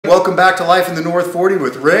Welcome back to Life in the North 40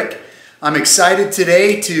 with Rick. I'm excited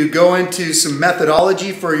today to go into some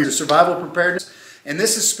methodology for your survival preparedness, and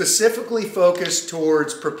this is specifically focused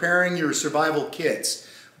towards preparing your survival kits.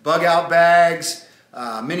 Bug out bags,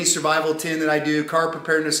 mini survival tin that I do, car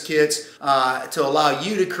preparedness kits, to allow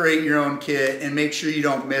you to create your own kit and make sure you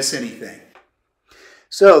don't miss anything.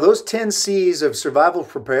 So those 10 C's of survival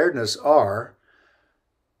preparedness are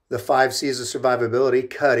the 5 C's of survivability: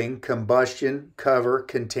 cutting, combustion, cover,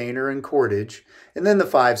 container, and cordage. And then the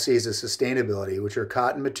 5 C's of sustainability, which are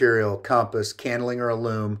cotton material, compass, candling or a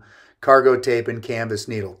loom, cargo tape, and canvas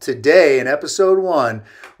needle. Today, in episode 1,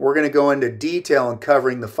 we're going to go into detail on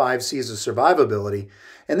covering the 5 C's of survivability.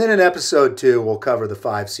 And then in episode 2, we'll cover the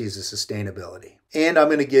 5 C's of sustainability. And I'm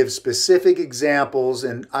going to give specific examples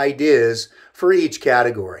and ideas for each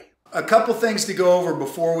category. A couple things to go over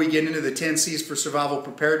before we get into the 10 C's for survival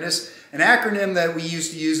preparedness. An acronym that we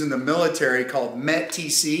used to use in the military called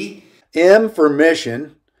METTC. M for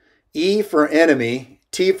mission, E for enemy,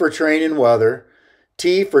 T for terrain and weather,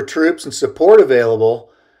 T for troops and support available,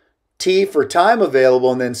 T for time available,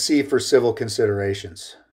 and then C for civil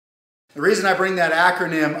considerations. The reason I bring that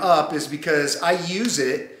acronym up is because I use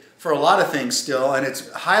it for a lot of things still, and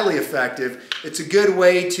it's highly effective. It's a good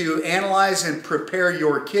way to analyze and prepare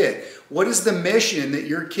your kit. What is the mission that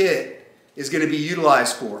your kit is going to be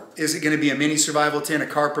utilized for? Is it going to be a mini survival tin, a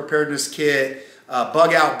car preparedness kit, a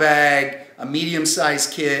bug out bag, a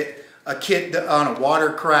medium-sized kit, a kit on a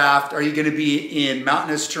watercraft? Are you going to be in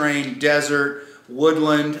mountainous terrain, desert,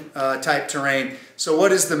 woodland type terrain? So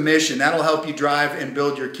what is the mission? That'll help you drive and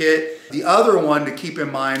build your kit. The other one to keep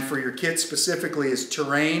in mind for your kit specifically is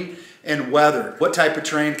terrain and weather. What type of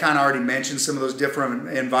terrain? Kind of already mentioned some of those different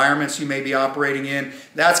environments you may be operating in.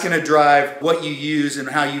 That's going to drive what you use and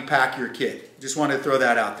how you pack your kit. Just wanted to throw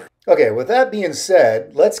that out there. Okay, with that being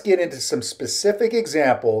said, let's get into some specific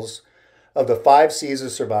examples of the 5 C's of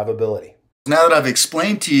survivability. Now that I've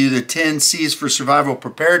explained to you the 10 C's for survival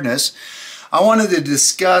preparedness, I wanted to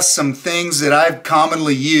discuss some things that I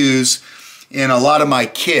commonly use in a lot of my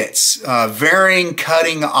kits. Varying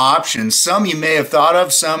cutting options. Some you may have thought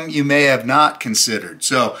of, some you may have not considered.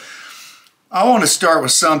 So I want to start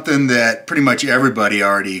with something that pretty much everybody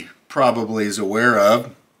already probably is aware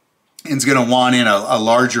of and is going to want in a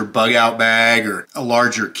larger bug out bag or a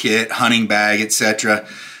larger kit, hunting bag, etc.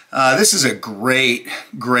 This is a great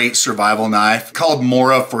survival knife called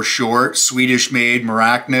Mora for short, Swedish made,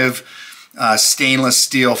 Maracniv. Stainless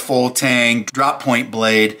steel full tang drop point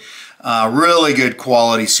blade, really good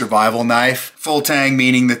quality survival knife. Full tang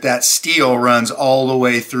meaning that steel runs all the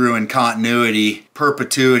way through in continuity,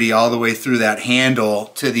 perpetuity, all the way through that handle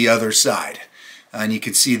to the other side. And you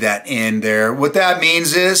can see that end there. What that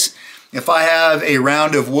means is if I have a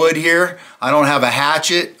round of wood here, I don't have a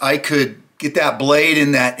hatchet, I could get that blade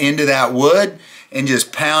in that end of that wood and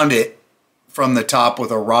just pound it from the top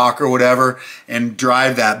with a rock or whatever and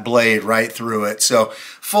drive that blade right through it. So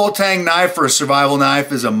full tang knife for a survival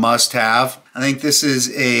knife is a must-have. I think this is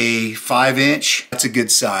a 5-inch. That's a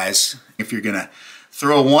good size. If you're gonna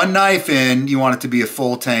throw one knife in, you want it to be a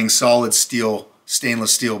full tang solid steel,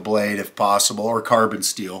 stainless steel blade if possible, or carbon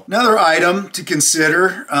steel. Another item to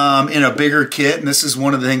consider in a bigger kit, and this is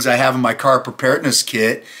one of the things I have in my car preparedness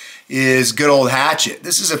kit, is good old hatchet.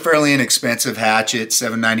 This is a fairly inexpensive hatchet,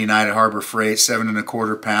 $7.99 at Harbor Freight, 7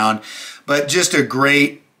 1/4 pound, but just a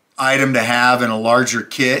great item to have in a larger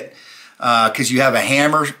kit because you have a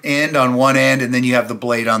hammer end on one end and then you have the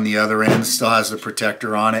blade on the other end. Still has the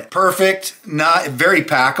protector on it. Perfect, not very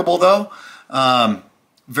packable though.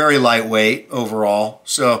 Very lightweight overall.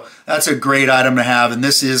 So that's a great item to have. And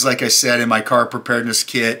this is, like I said, in my car preparedness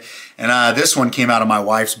kit. And this one came out of my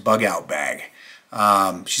wife's bug out bag.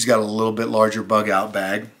 She's got a little bit larger bug out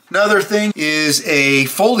bag. Another thing is a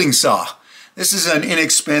folding saw. This is an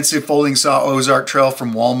inexpensive folding saw Ozark Trail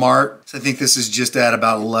from Walmart. So I think this is just at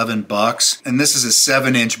about 11 bucks. And this is a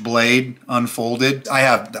 7-inch blade unfolded. I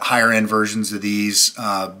have the higher end versions of these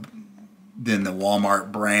than the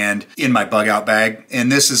Walmart brand in my bug out bag.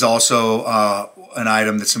 And this is also an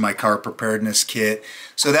item that's in my car preparedness kit.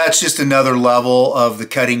 So that's just another level of the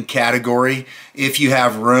cutting category. If you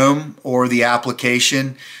have room or the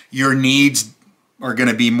application, your needs are going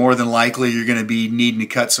to be more than likely you're going to be needing to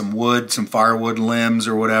cut some wood, some firewood limbs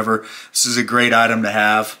or whatever. This is a great item to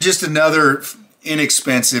have. Just another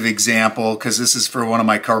inexpensive example, because this is for one of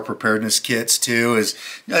my car preparedness kits too, is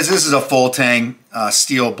this is a full tang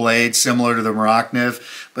steel blade similar to the Maracniv,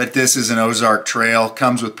 but this is an Ozark Trail.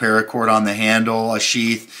 Comes with paracord on the handle, a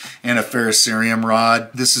sheath, and a ferrocerium rod.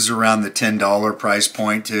 This is around the $10 price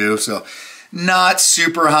point too, so Not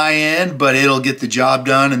super high end, but it'll get the job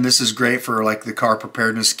done, and this is great for like the car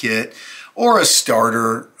preparedness kit or a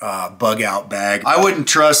starter bug out bag. I wouldn't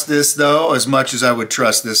trust this though as much as I would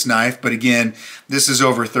trust this knife, but again, this is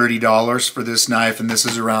over $30 for this knife, and this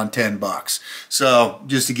is around 10 bucks. So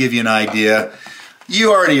just to give you an idea,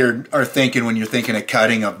 you already are thinking when you're thinking of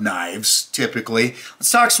cutting of knives, typically.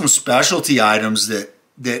 Let's talk some specialty items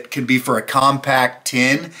that can be for a compact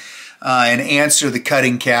tin and answer the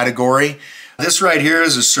cutting category. This right here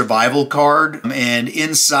is a survival card, and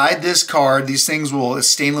inside this card, these things will,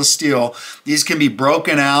 stainless steel, these can be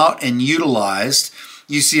broken out and utilized.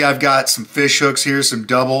 You see I've got some fish hooks here, some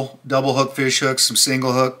double hook fish hooks, some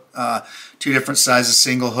single hook, 2 different sizes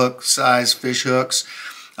single hook size fish hooks,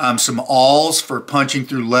 some awls for punching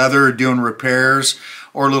through leather or doing repairs,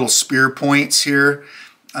 or little spear points here.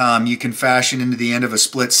 You can fashion into the end of a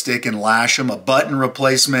split stick and lash them, a button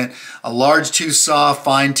replacement, a large tooth saw,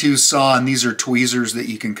 fine tooth saw, and these are tweezers that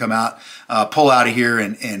you can come out, pull out of here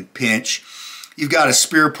and pinch. You've got a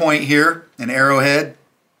spear point here, an arrowhead,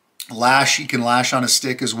 lash, you can lash on a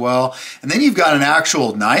stick as well. And then you've got an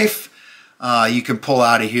actual knife you can pull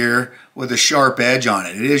out of here with a sharp edge on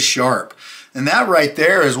it. It is sharp. And that right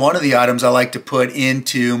there is one of the items I like to put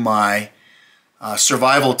into my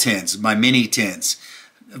survival tins, my mini tins.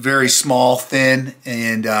 Very small, thin,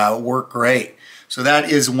 and work great. So that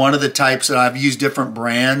is one of the types that I've used different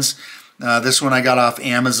brands. This one I got off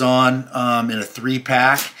Amazon in a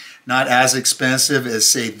 3-pack. Not as expensive as,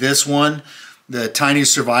 say, this one. The Tiny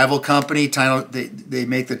Survival Company, they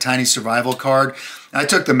make the Tiny Survival card. I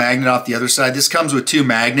took the magnet off the other side. This comes with 2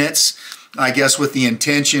 magnets, I guess with the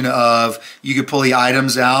intention of you could pull the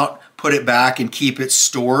items out, put it back, and keep it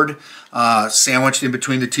stored, sandwiched in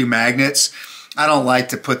between the 2 magnets. I don't like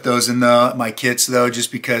to put those in my kits though, just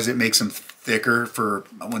because it makes them thicker for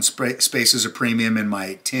when space is a premium in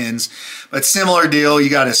my tins. But similar deal, you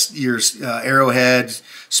got your arrowhead,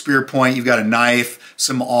 spear point, you've got a knife,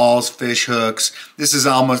 some awls, fish hooks. This is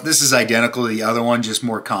identical to the other one, just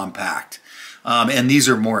more compact. And these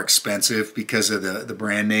are more expensive because of the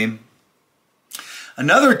brand name.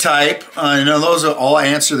 Another type, those all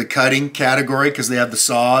answer the cutting category because they have the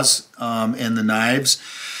saws and the knives.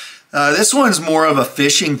 This one's more of a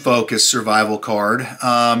fishing focused survival card.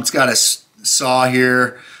 It's got a saw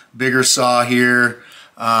here, bigger saw here,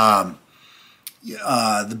 the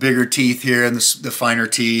bigger teeth here and the finer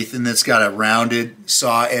teeth, and it's got a rounded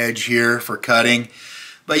saw edge here for cutting.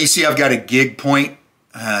 But you see I've got a gig point.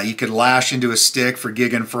 You could lash into a stick for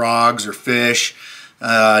gigging frogs or fish.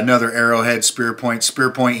 Another arrowhead spear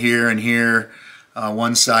point here and here,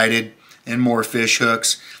 one-sided, and more fish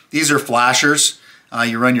hooks. These are flashers.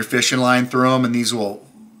 You run your fishing line through them, and these will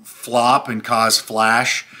flop and cause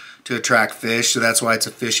flash to attract fish, so that's why it's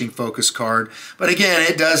a fishing focused card. But again,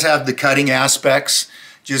 it does have the cutting aspects.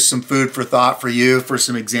 Just some food for thought for you, for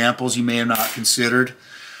some examples you may have not considered.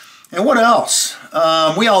 And what else?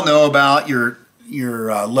 We all know about your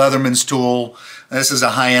Leatherman's tool. This is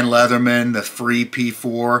a high-end Leatherman, the free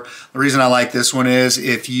P4. The reason I like this one is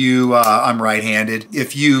if you, I'm right-handed,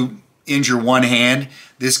 if you injure one hand,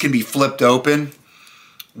 this can be flipped open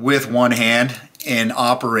with one hand and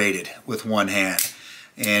operated with one hand.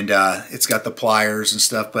 And it's got the pliers and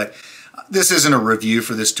stuff, but this isn't a review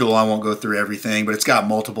for this tool. I won't go through everything, but it's got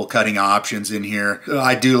multiple cutting options in here.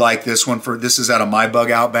 I do like this one this is out of my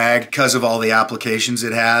bug out bag because of all the applications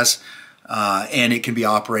it has, and it can be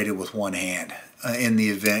operated with one hand in the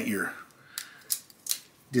event you're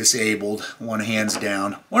disabled, one hand's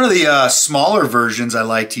down. One of the smaller versions I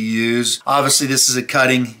like to use, obviously this is a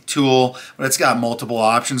cutting tool, but it's got multiple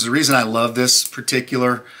options. The reason I love this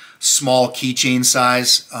particular small keychain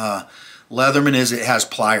size Leatherman is it has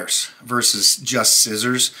pliers versus just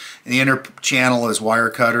scissors. And the inner channel is wire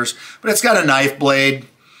cutters, but it's got a knife blade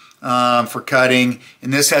for cutting,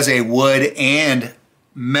 and this has a wood and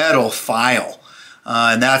metal file.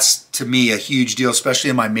 And that's, to me, a huge deal,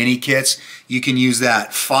 especially in my mini kits. You can use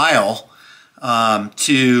that file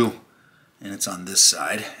to, and it's on this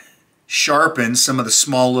side, sharpen some of the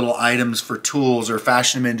small little items for tools or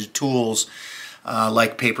fashion them into tools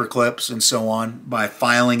like paper clips and so on by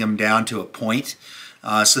filing them down to a point.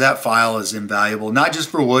 So that file is invaluable, not just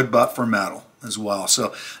for wood, but for metal as well.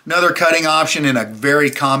 So another cutting option in a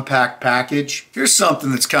very compact package. Here's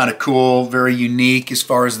something that's kind of cool, very unique as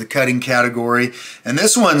far as the cutting category. And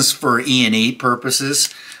this one's for E&E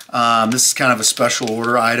purposes. This is kind of a special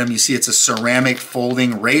order item. You see it's a ceramic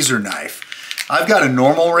folding razor knife. I've got a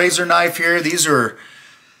normal razor knife here. These are,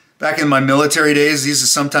 back in my military days, these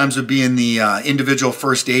sometimes would be in the individual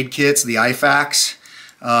first aid kits, the IFAKs.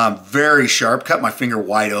 Very sharp, cut my finger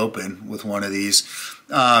wide open with one of these.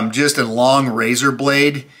 just a long razor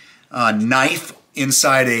blade knife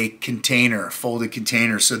inside a container, folded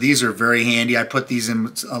container. So these are very handy. I put these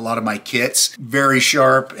in a lot of my kits. Very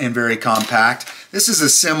sharp and very compact. This is a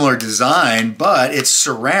similar design, but it's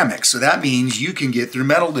ceramic. So that means you can get through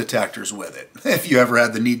metal detectors with it if you ever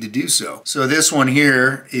had the need to do so. So this one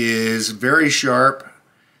here is very sharp,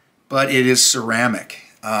 but it is ceramic.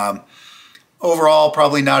 Overall,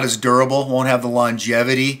 probably not as durable, won't have the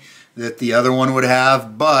longevity that the other one would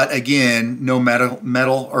have, but again, no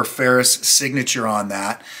metal or ferrous signature on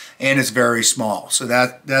that, and it's very small. So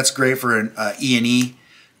that's great for an E&E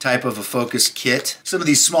type of a focused kit. Some of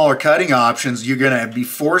these smaller cutting options you're gonna be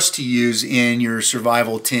forced to use in your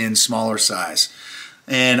survival tin smaller size.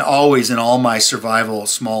 And always in all my survival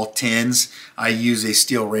small tins, I use a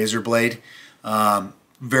steel razor blade.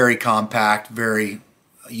 Very compact, very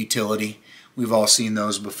utility. We've all seen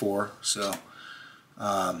those before. So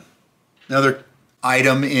another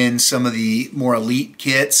item in some of the more elite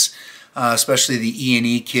kits, especially the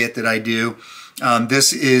E&E kit that I do.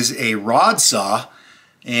 This is a rod saw,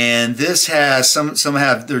 and this has some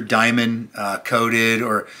have their diamond coated,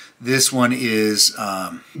 or this one is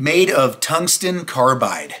made of tungsten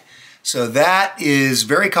carbide. So that is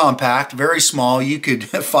very compact, very small. You could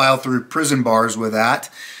file through prison bars with that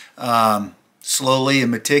slowly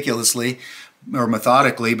and meticulously, or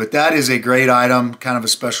methodically, but that is a great item, kind of a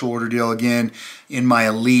special order deal again in my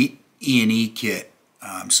elite E&E kit.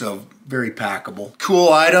 So very packable. Cool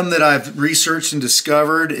item that I've researched and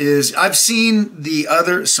discovered is I've seen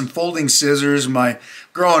some folding scissors.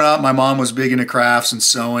 Growing up, my mom was big into crafts and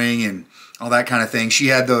sewing and all that kind of thing. She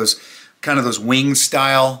had those wing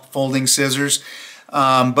style folding scissors.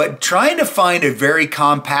 But trying to find a very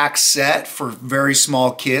compact set for very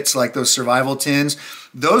small kits like those survival tins,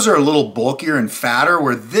 those are a little bulkier and fatter,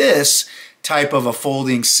 where this type of a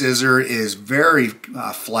folding scissor is very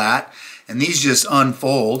flat, and these just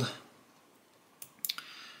unfold.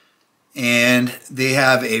 And they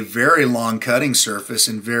have a very long cutting surface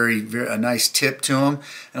and a nice tip to them.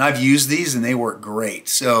 And I've used these and they work great.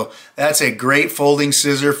 So that's a great folding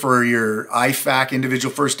scissor for your IFAK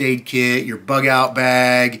individual first aid kit, your bug out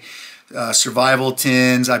bag, survival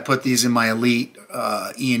tins. I put these in my elite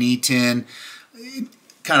E&E tin.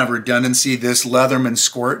 Kind of redundancy, this Leatherman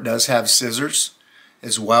Squirt does have scissors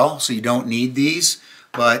as well, so you don't need these.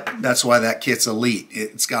 But that's why that kit's elite.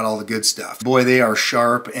 It's got all the good stuff. Boy, they are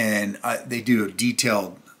sharp, and they do a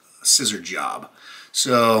detailed scissor job.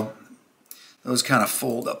 So those kind of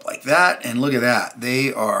fold up like that, and look at that.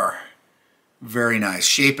 They are very nice.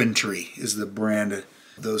 Shape and Tree is the brand of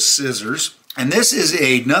those scissors. And this is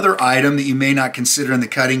another item that you may not consider in the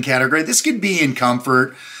cutting category. This could be in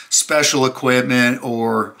comfort, special equipment,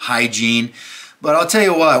 or hygiene. But I'll tell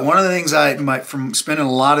you what, one of the things from spending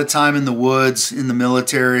a lot of time in the woods, in the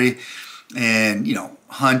military, and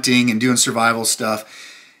hunting and doing survival stuff,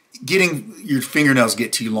 getting your fingernails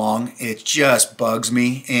get too long, it just bugs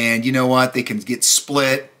me. And you know what? They can get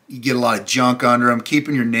split. You get a lot of junk under them.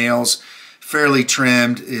 Keeping your nails fairly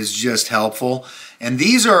trimmed is just helpful. And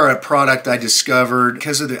these are a product I discovered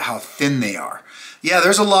because of how thin they are. Yeah,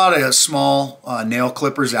 there's a lot of small nail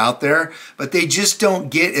clippers out there, but they just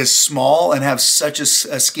don't get as small and have such a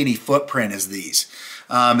skinny footprint as these.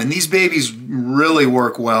 And these babies really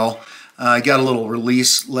work well. Got a little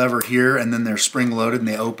release lever here, and then they're spring loaded and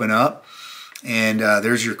they open up. And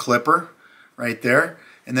there's your clipper right there.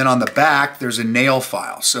 And then on the back, there's a nail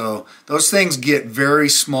file. So those things get very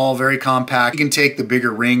small, very compact. You can take the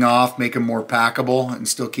bigger ring off, make them more packable, and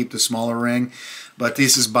still keep the smaller ring. But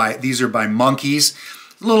these are by Monkeys.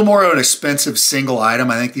 A little more of an expensive single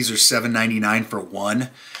item. I think these are $7.99 for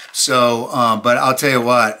one. So, but I'll tell you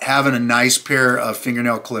what, having a nice pair of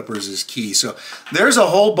fingernail clippers is key. So there's a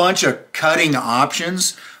whole bunch of cutting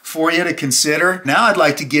options for you to consider. Now I'd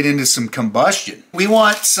like to get into some combustion. We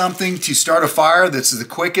want something to start a fire that's the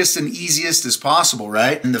quickest and easiest as possible,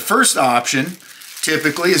 right? And the first option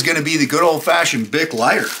typically is going to be the good old-fashioned Bic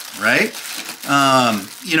lighter, right?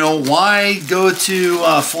 Why go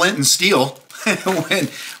to flint and steel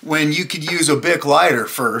when you could use a Bic lighter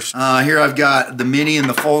first? Here I've got the mini and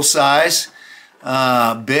the full size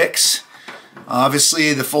Bics.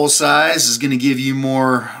 Obviously the full size is going to give you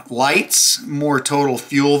more lights, more total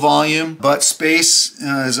fuel volume, but space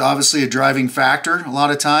is obviously a driving factor a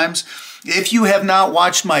lot of times. If you have not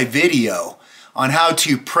watched my video on how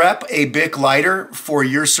to prep a Bic lighter for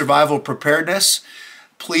your survival preparedness,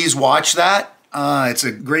 please watch that. It's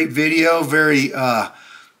a great video, very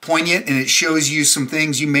poignant, and it shows you some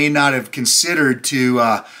things you may not have considered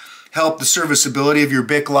to help the serviceability of your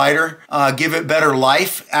Bic lighter, give it better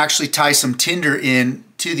life, actually tie some tinder in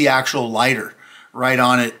to the actual lighter, right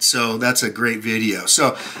on it. So that's a great video.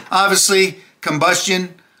 So obviously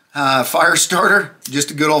Combustion fire starter,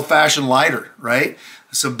 just a good old-fashioned lighter, right?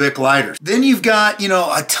 Some Bic lighters. Then you've got, you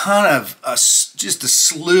know, a ton of, just a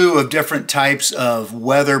slew of different types of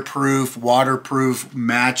weatherproof, waterproof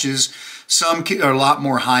matches. Some are a lot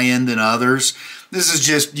more high-end than others. This is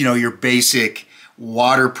just, you know, your basic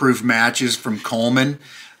waterproof matches from Coleman.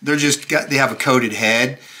 They have a coated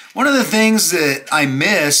head. One of the things that I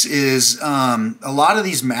miss is a lot of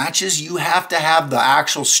these matches, you have to have the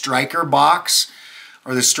actual striker box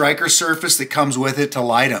or the striker surface that comes with it to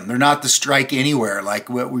light them. They're not the strike anywhere like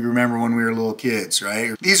what we remember when we were little kids,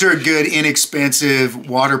 right? These are a good, inexpensive,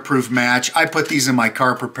 waterproof match. I put these in my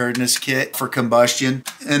car preparedness kit for Combustion,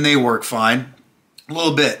 and they work fine. A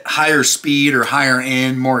little bit higher speed or higher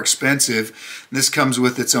end, more expensive. This comes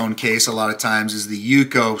with its own case a lot of times, is the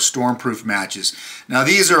Yuko Stormproof matches. Now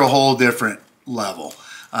these are a whole different level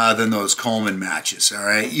than those Coleman matches, all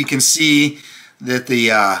right? You can see that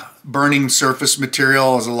the burning surface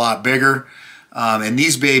material is a lot bigger. And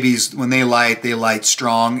these babies, when they light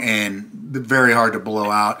strong and very hard to blow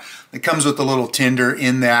out. It comes with a little tinder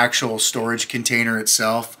in the actual storage container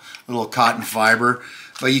itself, a little cotton fiber.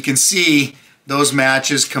 But you can see those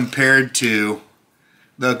matches compared to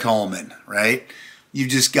the Coleman, right? You've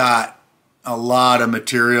just got a lot of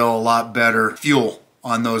material, a lot better fuel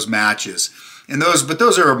on those matches. And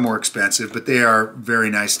those are more expensive, but they are very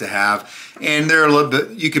nice to have. And they're a little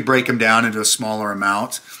bit, you could break them down into a smaller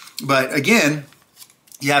amount. But again,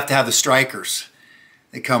 you have to have the strikers.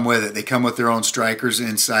 They come with it. They come with their own strikers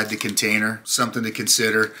inside the container, something to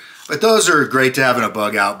consider. But those are great to have in a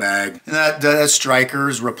bug out bag. And that striker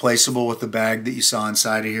is replaceable with the bag that you saw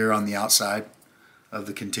inside of here on the outside of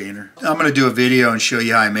the container. I'm going to do a video and show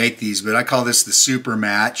you how I make these, but I call this the Super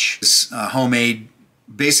Match. This homemade.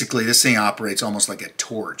 Basically, this thing operates almost like a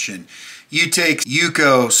torch, and you take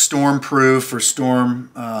Yuko Stormproof or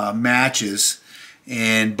Storm matches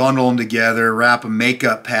and bundle them together, wrap a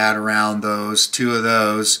makeup pad around those, 2 of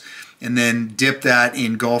those, and then dip that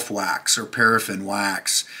in Gulf wax or paraffin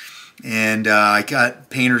wax. And I got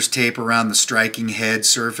painter's tape around the striking head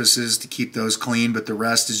surfaces to keep those clean, but the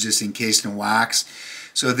rest is just encased in wax.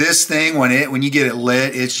 So this thing, when you get it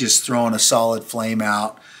lit, it's just throwing a solid flame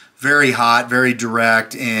out. Very hot, very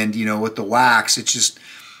direct, and you know, with the wax, it's just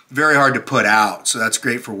very hard to put out. So that's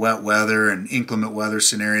great for wet weather and inclement weather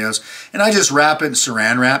scenarios. And I just wrap it in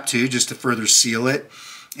saran wrap too, just to further seal it,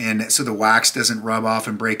 and so the wax doesn't rub off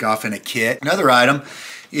and break off in a kit. Another item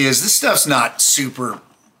is this stuff's not super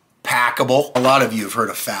packable. A lot of you have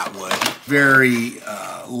heard of fat wood. Very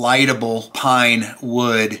lightable pine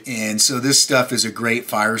wood, and so this stuff is a great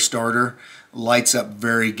fire starter. Lights up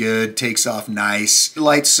very good, takes off nice. It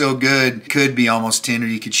lights so good, could be almost tinder.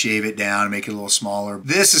 You could shave it down and make it a little smaller.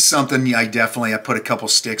 This is something I put a couple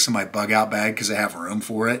sticks in my bug out bag because I have room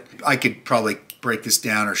for it. I could probably break this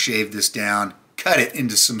down or shave this down, cut it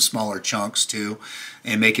into some smaller chunks too,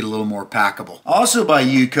 and make it a little more packable. Also by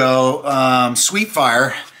Yuko, Sweet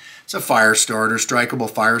Fire. It's a fire starter, strikeable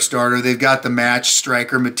fire starter. They've got the match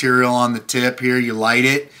striker material on the tip here. You light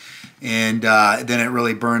it, and then it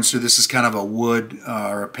really burns through. This is kind of a wood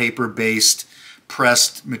or a paper-based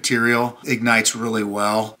pressed material. Ignites really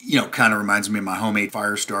well. You know, kind of reminds me of my homemade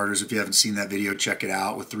fire starters. If you haven't seen that video, check it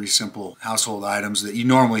out, with 3 simple household items that you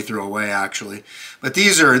normally throw away, actually. But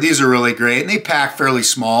these are really great, and they pack fairly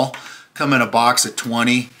small. Come in a box of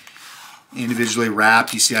 20, individually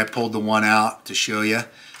wrapped. You see I pulled the one out to show you.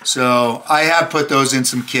 So I have put those in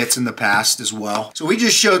some kits in the past as well. So we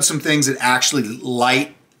just showed some things that actually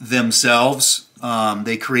light themselves.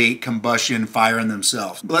 They create combustion, fire in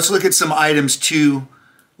themselves. Let's look at some items to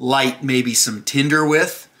light maybe some tinder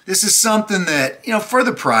with. This is something that, you know, for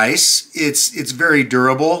the price, it's very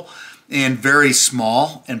durable and very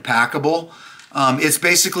small and packable. It's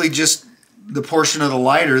basically just the portion of the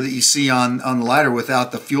lighter that you see on the lighter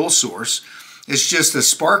without the fuel source. It's just a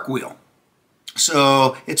spark wheel.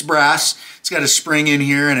 So it's brass. It's got a spring in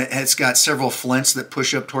here, and it's got several flints that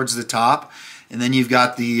push up towards the top. And then you've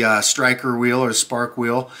got the striker wheel or spark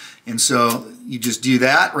wheel. And so you just do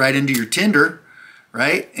that right into your tinder,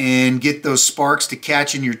 right? And get those sparks to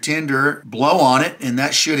catch in your tinder, blow on it, and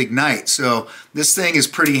that should ignite. So this thing is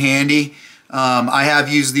pretty handy. I have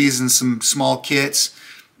used these in some small kits.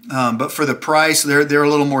 But for the price, they're a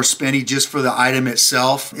little more spendy just for the item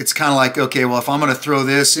itself. It's kind of like, okay, well, if I'm going to throw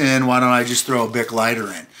this in, why don't I just throw a Bic lighter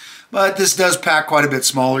in? But this does pack quite a bit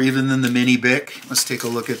smaller even than the mini Bic. Let's take a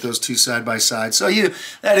look at those two side by side. So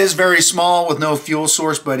that is very small with no fuel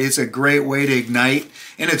source, but it's a great way to ignite,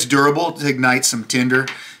 and it's durable to ignite some tinder.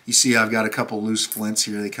 You see I've got a couple loose flints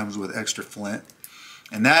here. They comes with extra flint.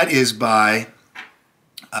 And that is by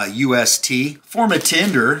UST. Form a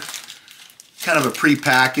tinder, kind of a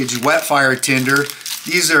pre-packaged wet fire tinder.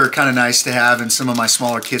 These are kind of nice to have in some of my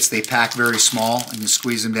smaller kits. They pack very small and you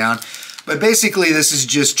squeeze them down. But basically this is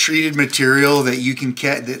just treated material that you can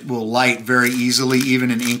get that will light very easily, even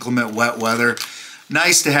in inclement wet weather.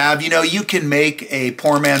 Nice to have. You know, you can make a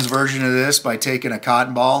poor man's version of this by taking a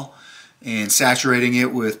cotton ball and saturating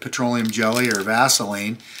it with petroleum jelly or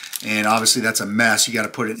Vaseline. And obviously that's a mess. You got to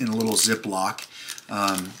put it in a little Ziploc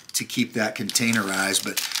to keep that containerized.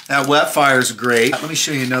 But that wet fire is great. Let me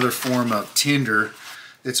show you another form of tinder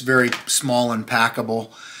that's very small and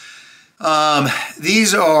packable.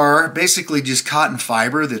 These are basically just cotton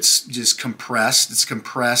fiber that's just compressed. It's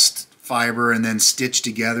compressed fiber and then stitched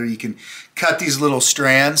together. You can cut these little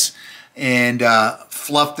strands and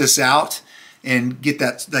fluff this out and get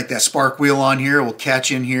that, like that spark wheel on here. It will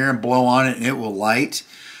catch in here and blow on it and it will light.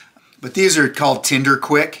 But these are called Tinder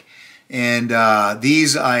Quick. And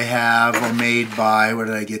these I have are made by, where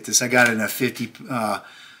did I get this? I got it in a 50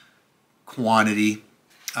 quantity.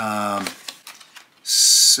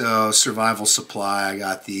 So Survival Supply, I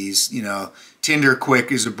got these. You know, Tinder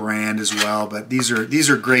Quick is a brand as well, but these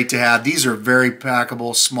are great to have. These are very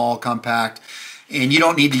packable, small, compact, and you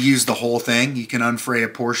don't need to use the whole thing. You can unfray a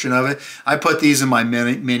portion of it. I put these in my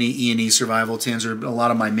mini E&E survival tins, or a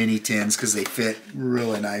lot of my mini tins, because they fit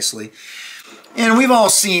really nicely. And we've all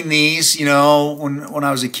seen these. You know, when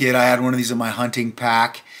I was a kid, I had one of these in my hunting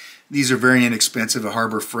pack. These are very inexpensive at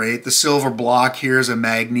Harbor Freight. The silver block here is a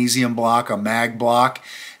magnesium block, a mag block.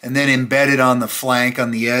 And then embedded on the flank,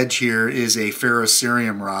 on the edge here, is a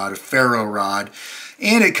ferrocerium rod, a ferro rod.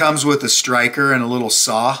 And it comes with a striker and a little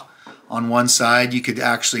saw on one side. You could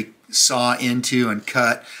actually saw into and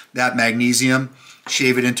cut that magnesium,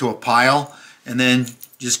 shave it into a pile, and then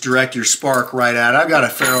just direct your spark right at it. I've got a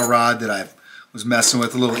ferro rod that I was messing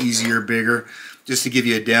with, a little easier, bigger, just to give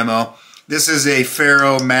you a demo. This is a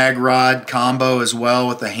ferro mag rod combo as well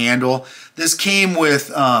with a handle. This came with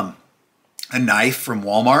a knife from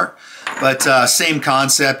Walmart, but same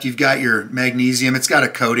concept. You've got your magnesium. It's got a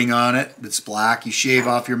coating on it that's black. You shave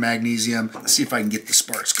off your magnesium. Let's see if I can get the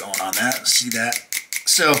sparks going on that. See that?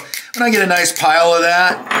 So when I get a nice pile of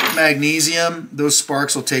that magnesium, those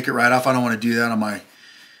sparks will take it right off. I don't want to do that on my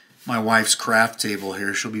wife's craft table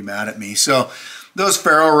here. She'll be mad at me. So those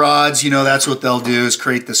ferro rods, you know, that's what they'll do, is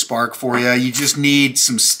create the spark for you. You just need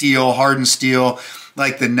some steel, hardened steel,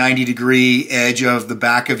 like the 90-degree edge of the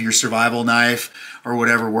back of your survival knife or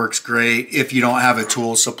whatever works great. If you don't have a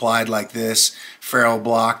tool supplied like this ferro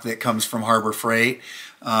block that comes from Harbor Freight.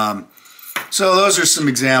 So those are some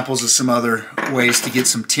examples of some other ways to get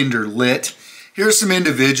some tinder lit. Here's some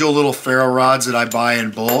individual little ferro rods that I buy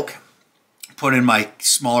in bulk, put in my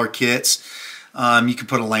smaller kits. You can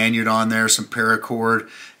put a lanyard on there, some paracord,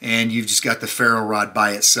 and you've just got the ferro rod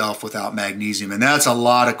by itself without magnesium. And that's a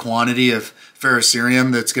lot of quantity of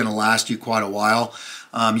ferrocerium that's going to last you quite a while.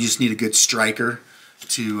 You just need a good striker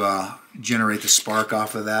to generate the spark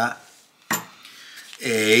off of that.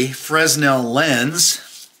 A Fresnel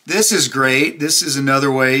lens. This is great. This is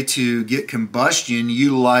another way to get combustion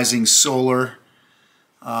utilizing solar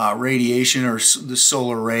radiation, or the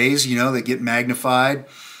solar rays, you know, that get magnified.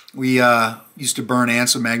 We used to burn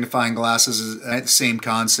ants with magnifying glasses. The same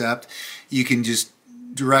concept. You can just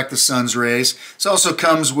direct the sun's rays. This also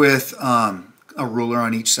comes with a ruler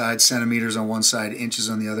on each side, centimeters on one side, inches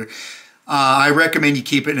on the other. I recommend you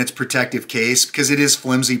keep it in its protective case because it is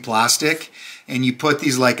flimsy plastic. And you put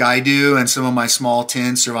these, like I do, and some of my small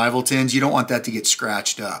tins, survival tins, you don't want that to get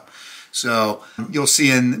scratched up. So you'll see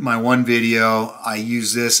in my one video, I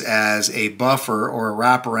use this as a buffer or a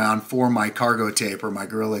wraparound for my cargo tape or my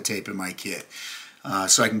gorilla tape in my kit,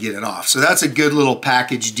 so I can get it off. So that's a good little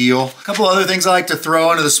package deal. A couple other things I like to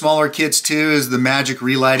throw into the smaller kits too is the Magic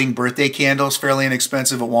Relighting birthday candles, fairly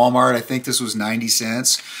inexpensive at Walmart. I think this was 90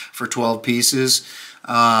 cents for 12 pieces.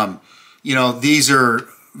 You know, these are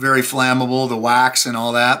very flammable, the wax and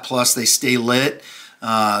all that, plus they stay lit.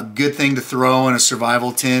 Good thing to throw in a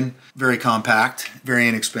survival tin. Very compact, very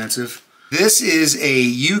inexpensive. This is a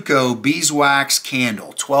Yuko beeswax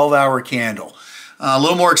candle, 12-hour candle. A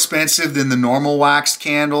little more expensive than the normal waxed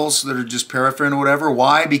candles that are just paraffin or whatever.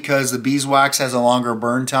 Why? Because the beeswax has a longer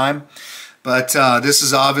burn time. But this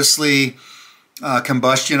is obviously a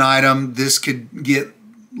combustion item. This could get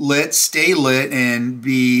lit, stay lit, and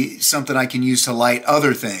be something I can use to light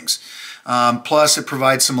other things. Plus it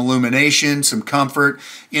provides some illumination, some comfort.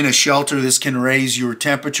 In a shelter, this can raise your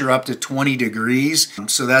temperature up to 20 degrees.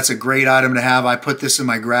 So that's a great item to have. I put this in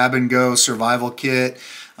my grab and go survival kit,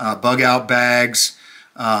 bug out bags,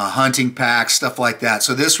 hunting packs, stuff like that.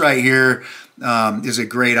 So this right here is a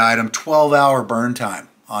great item. 12-hour burn time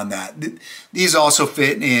on that. These also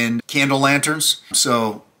fit in candle lanterns,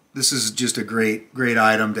 so this is just a great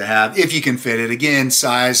item to have if you can fit it. Again,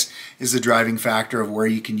 size is the driving factor of where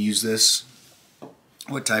you can use this,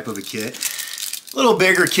 what type of a kit. A little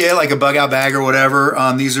bigger kit, like a bug out bag or whatever.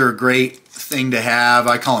 These are a great thing to have.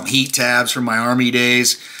 I call them heat tabs from my Army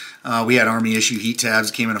days. We had Army issue heat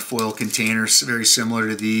tabs, came in a foil container, very similar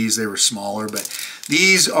to these. They were smaller, but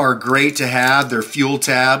these are great to have. They're fuel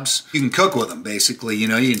tabs. You can cook with them, basically. You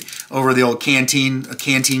know, you can, over the old canteen, a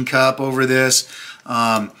canteen cup over this.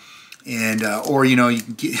 Or you know, you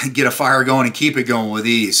can get a fire going and keep it going with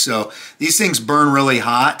these. So these things burn really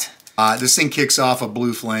hot. This thing kicks off a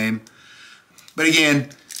blue flame, but again,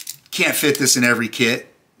 can't fit this in every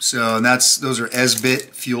kit. So those are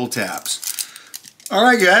Esbit fuel tabs. All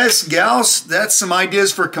right, guys, gals, that's some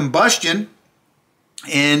ideas for combustion.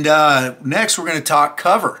 And next we're going to talk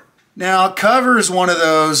cover. Now, cover is one of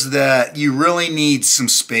those that you really need some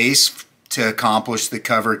space to accomplish the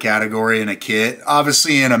cover category in a kit.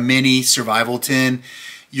 Obviously, in a mini survival tin,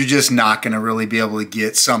 you're just not going to really be able to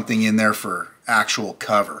get something in there for actual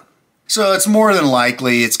cover. So it's more than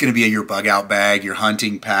likely it's going to be your bug out bag, your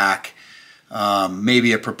hunting pack,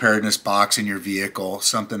 maybe a preparedness box in your vehicle,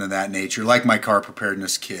 something of that nature, like my car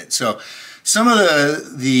preparedness kit. So some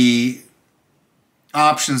of the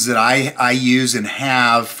options that I use and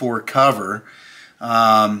have for cover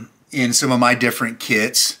in some of my different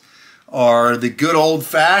kits are the good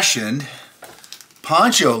old-fashioned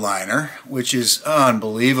poncho liner, which is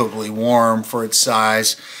unbelievably warm for its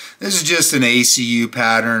size. This is just an ACU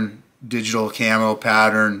pattern, digital camo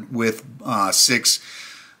pattern with 6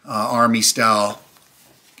 Army style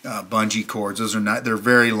bungee cords. Those are not, they're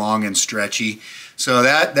very long and stretchy. So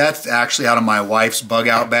that's actually out of my wife's bug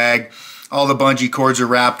out bag. All the bungee cords are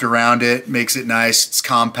wrapped around it, makes it nice. It's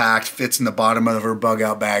compact, fits in the bottom of her bug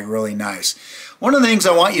out bag really nice. One of the things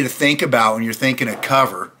I want you to think about when you're thinking of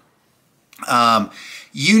cover,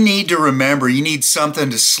 you need to remember you need something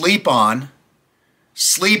to sleep on,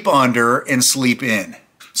 sleep under, and sleep in.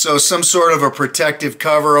 So some sort of a protective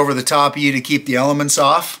cover over the top of you to keep the elements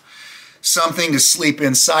off, something to sleep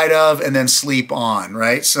inside of and then sleep on,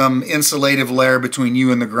 right? Some insulative layer between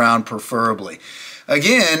you and the ground preferably.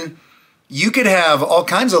 Again, you could have all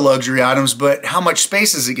kinds of luxury items, but how much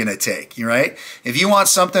space is it going to take, right? If you want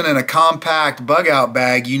something in a compact bug out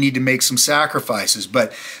bag, you need to make some sacrifices.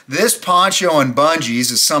 But this poncho and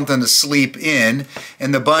bungees is something to sleep in,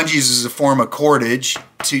 and the bungees is a form of cordage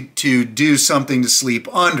to do something to sleep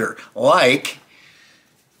under, like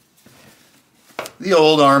the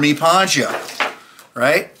old Army poncho,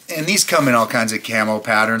 right? And these come in all kinds of camo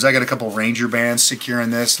patterns. I got a couple Ranger bands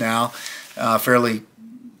securing this now, fairly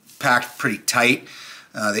packed pretty tight,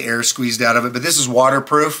 the air squeezed out of it, but this is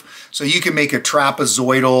waterproof, so you can make a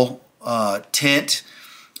trapezoidal tent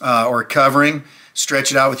or covering,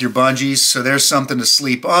 stretch it out with your bungees, so there's something to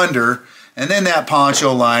sleep under, and then that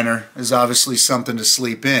poncho liner is obviously something to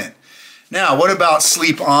sleep in. Now, what about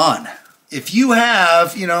sleep on? If you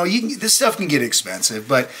have, you know, this stuff can get expensive,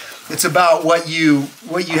 but it's about what you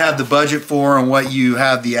have the budget for and what you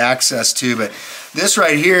have the access to. But this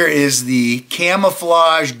right here is the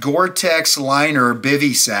camouflage Gore-Tex liner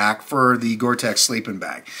bivy sack for the Gore-Tex sleeping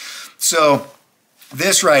bag. So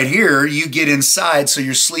this right here, you get inside, so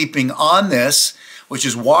you're sleeping on this, which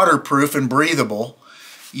is waterproof and breathable.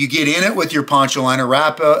 You get in it with your poncho liner,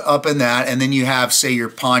 wrap up in that, and then you have, say, your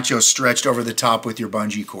poncho stretched over the top with your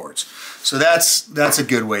bungee cords. So that's a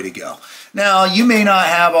good way to go. Now, you may not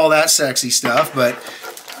have all that sexy stuff, but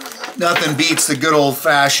nothing beats the good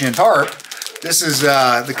old-fashioned tarp. This is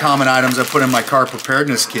the common items I put in my car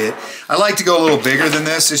preparedness kit. I like to go a little bigger than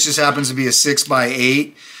this. This just happens to be a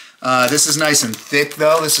 6x8. This is nice and thick,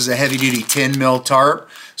 though. This is a heavy-duty 10 mil tarp.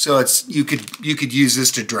 So it's you could use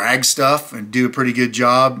this to drag stuff and do a pretty good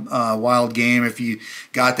job. Wild game if you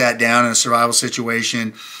got that down in a survival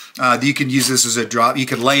situation. You could use this as a drop. You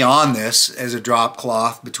could lay on this as a drop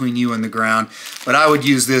cloth between you and the ground, but I would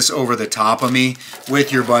use this over the top of me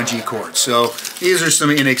with your bungee cords. So these are some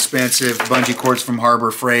inexpensive bungee cords from Harbor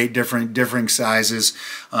Freight, different sizes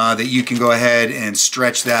that you can go ahead and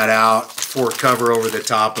stretch that out for cover over the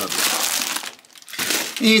top of it.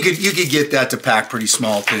 You could get that to pack pretty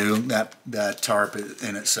small too, that tarp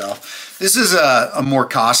in itself. This is a more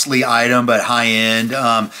costly item, but high end.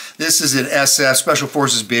 This is an SF Special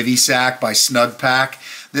Forces Bivy Sack by Snug Pack.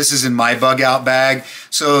 This is in my bug out bag.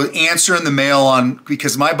 So answering the mail on,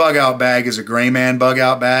 because my bug out bag is a Gray Man bug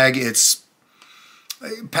out bag. It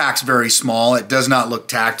packs very small. It does not look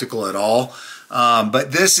tactical at all.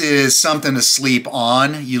 But this is something to sleep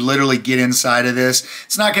on. You literally get inside of this.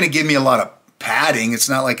 It's not going to give me a lot of padding. It's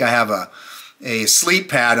not like I have a a sleep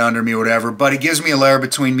pad under me or whatever, but it gives me a layer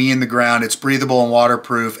between me and the ground. It's breathable and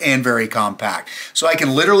waterproof and very compact. So I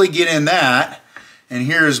can literally get in that, and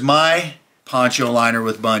here's my poncho liner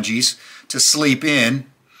with bungees to sleep in.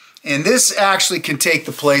 And this actually can take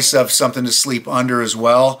the place of something to sleep under as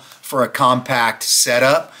well for a compact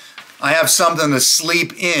setup. I have something to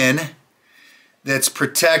sleep in that's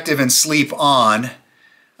protective and sleep on.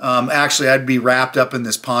 Actually, I'd be wrapped up in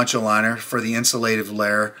this poncho liner for the insulative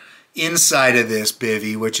layer inside of this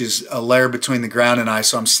bivy, which is a layer between the ground and I,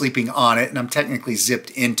 so I'm sleeping on it, and I'm technically zipped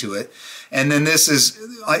into it. And then this is,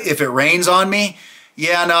 if it rains on me,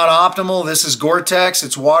 yeah, not optimal. This is Gore-Tex.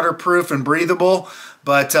 It's waterproof and breathable,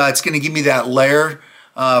 but it's going to give me that layer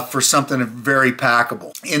for something very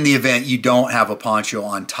packable in the event you don't have a poncho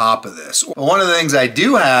on top of this. But one of the things I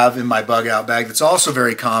do have in my bug out bag that's also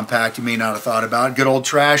very compact, you may not have thought about, good old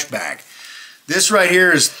trash bag. This right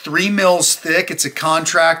here is 3 mils thick. It's a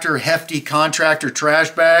contractor, hefty contractor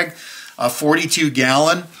trash bag, a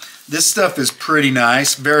 42-gallon. This stuff is pretty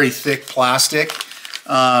nice, very thick plastic.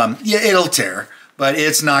 Yeah, it'll tear, but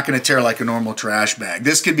it's not going to tear like a normal trash bag.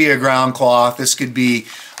 This could be a ground cloth. This could be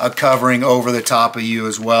a covering over the top of you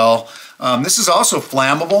as well. This is also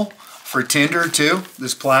flammable for tinder too.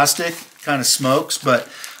 This plastic kind of smokes, but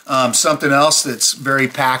something else that's very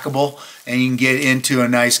packable, and you can get into a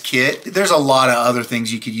nice kit. There's a lot of other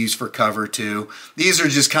things you could use for cover too. These are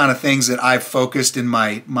just kind of things that I've focused in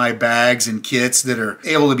my bags and kits that are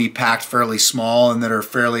able to be packed fairly small and that are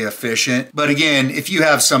fairly efficient. But again, if you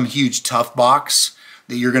have some huge tough box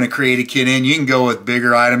that you're going to create a kit in, you can go with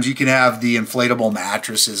bigger items. You can have the inflatable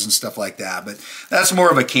mattresses and stuff like that, but that's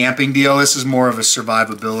more of a camping deal. This is more of a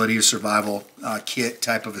survivability or survival kit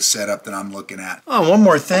type of a setup that I'm looking at. Oh, one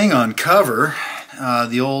more thing on cover.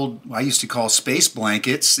 The old, I used to call space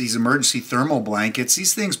blankets, these emergency thermal blankets.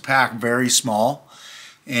 These things pack very small,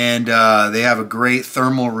 and they have a great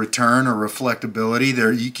thermal return or reflectability.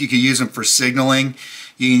 You could use them for signaling.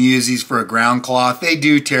 You can use these for a ground cloth. They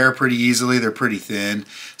do tear pretty easily. They're pretty thin.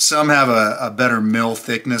 Some have a better mil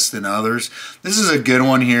thickness than others. This is a good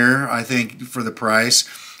one here, I think, for the price.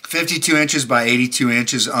 52 inches by 82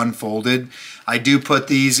 inches unfolded. I do put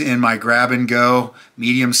these in my grab-and-go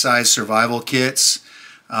medium-sized survival kits.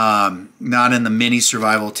 Not in the mini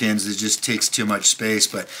survival tins. It just takes too much space.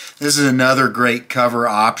 But this is another great cover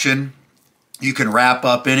option. You can wrap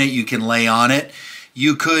up in it. You can lay on it.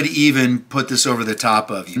 You could even put this over the top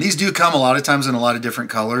of you. These do come a lot of times in a lot of different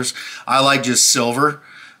colors. I like just silver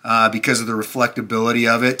because of the reflectability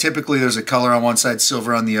of it. Typically there's a color on one side,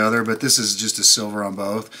 silver on the other, but this is just a silver on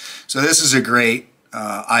both. So this is a great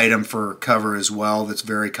item for cover as well that's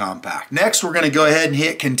very compact. Next, we're going to go ahead and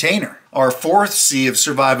hit container. Our fourth C of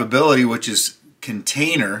survivability, which is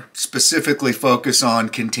container, specifically focus on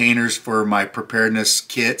containers for my preparedness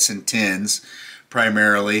kits and tins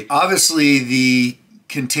primarily. Obviously, the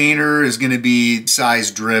container is going to be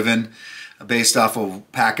size driven based off of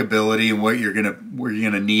packability and where you're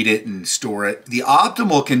gonna need it and store it. The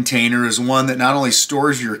optimal container is one that not only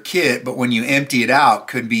stores your kit, but when you empty it out,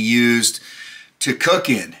 could be used to cook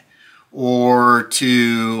in or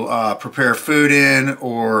to prepare food in,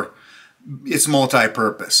 or it's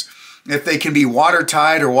multi-purpose. If they can be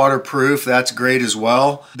watertight or waterproof, that's great as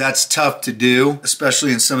well. That's tough to do,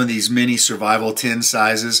 especially in some of these mini survival tin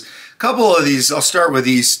sizes. A couple of these, I'll start with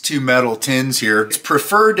these two metal tins here. It's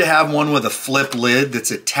preferred to have one with a flip lid that's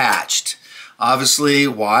attached. Obviously,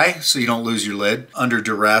 why? So you don't lose your lid under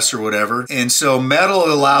duress or whatever. And so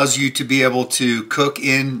metal allows you to be able to cook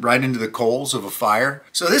in right into the coals of a fire.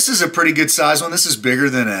 So this is a pretty good size one. This is bigger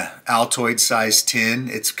than an Altoid size tin.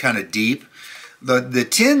 It's kind of deep. The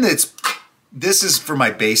tin this is for my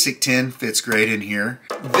basic tin, fits great in here.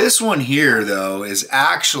 This one here though is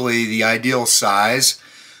actually the ideal size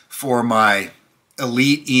for my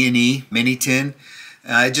Elite E&E mini tin.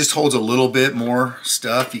 It just holds a little bit more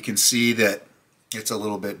stuff. You can see that it's a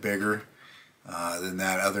little bit bigger than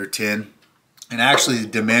that other tin. And actually the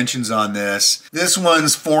dimensions on this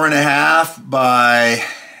one's 4.5 by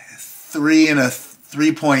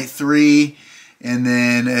 3.3, and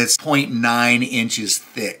then it's 0.9 inches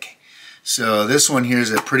thick. So this one here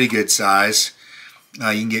is a pretty good size. You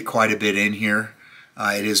can get quite a bit in here.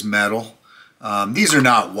 It is metal. These are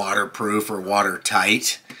not waterproof or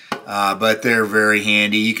watertight, but they're very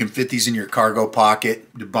handy. You can fit these in your cargo pocket,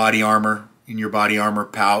 your body armor, in your body armor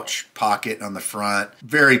pouch pocket on the front.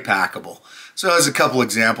 Very packable. So there's a couple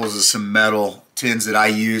examples of some metal tins that I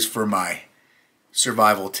use for my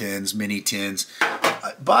survival tins, mini tins.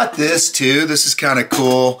 I bought this too. This is kind of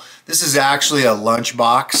cool. This is actually a lunch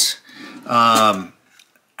box.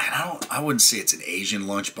 I wouldn't say it's an Asian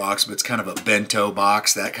lunchbox, but it's kind of a bento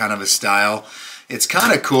box, that kind of a style. It's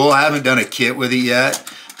kind of cool. I haven't done a kit with it yet,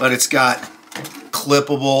 but it's got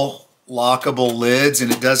clippable, lockable lids,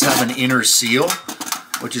 and it does have an inner seal,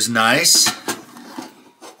 which is nice.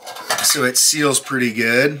 So it seals pretty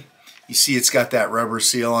good. You see it's got that rubber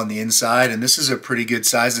seal on the inside, and this is a pretty good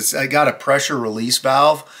size. It's got a pressure release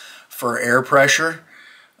valve for air pressure.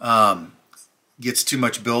 Gets too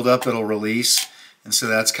much buildup, it'll release. And so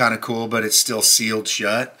that's kind of cool, but it's still sealed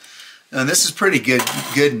shut. And this is pretty good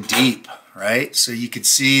and deep, right? So you can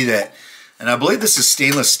see that, and I believe this is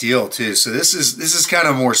stainless steel too. So this is kind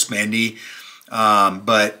of more spendy,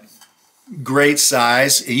 but great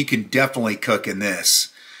size. And you can definitely cook in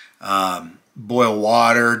this. Boil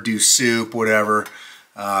water, do soup, whatever.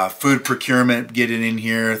 Food procurement, get it in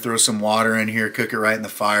here, throw some water in here, cook it right in the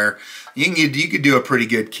fire. You could do a pretty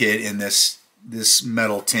good kit in this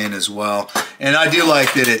metal tin as well. And I do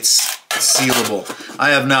like that it's sealable. I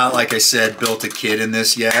have not, like I said, built a kit in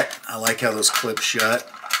this yet. I like how those clip shut.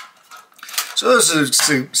 So those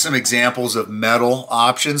are some examples of metal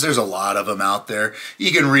options. There's a lot of them out there.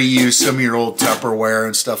 You can reuse some of your old Tupperware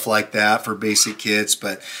and stuff like that for basic kits,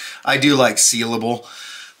 but I do like sealable.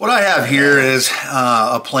 What I have here is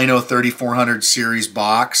a Plano 3400 series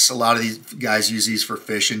box. A lot of these guys use these for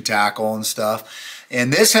fish and tackle and stuff.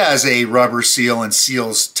 And this has a rubber seal and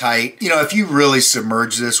seals tight. You know, if you really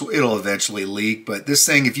submerge this, it'll eventually leak. But this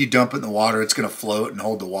thing, if you dump it in the water, it's going to float and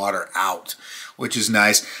hold the water out, which is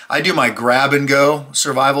nice. I do my grab and go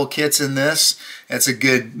survival kits in this. It's a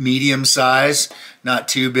good medium size, not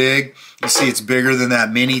too big. You see it's bigger than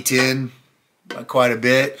that mini tin by quite a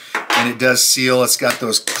bit. And it does seal. It's got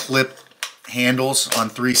those clip handles on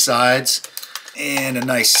 3 sides and a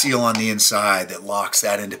nice seal on the inside that locks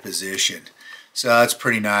that into position. So that's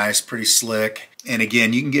pretty nice, pretty slick. And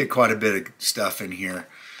again, you can get quite a bit of stuff in here.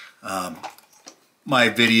 Check out my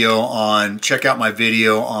video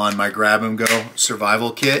on my grab and go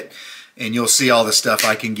survival kit, and you'll see all the stuff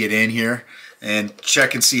I can get in here. And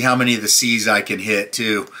check and see how many of the C's I can hit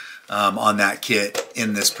too on that kit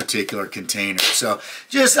in this particular container. So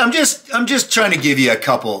I'm just trying to give you a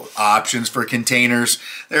couple options for containers.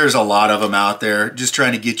 There's a lot of them out there. Just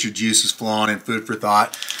trying to get your juices flowing and food for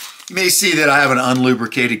thought. You may see that I have an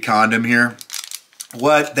unlubricated condom here.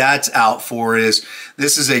 What that's out for is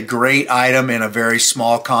this is a great item in a very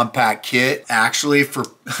small compact kit, actually for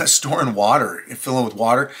storing water and filling with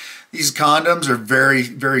water. These condoms are very,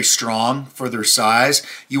 very strong for their size.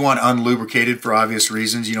 You want unlubricated for obvious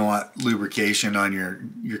reasons. You don't want lubrication on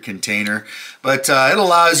your container. But it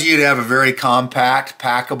allows you to have a very compact,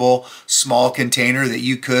 packable, small container that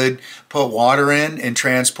you could put water in and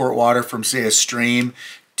transport water from, say, a stream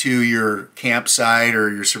to your campsite or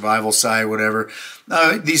your survival site, whatever.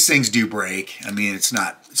 These things do break. I mean, it's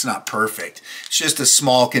not perfect. It's just a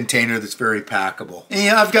small container that's very packable. And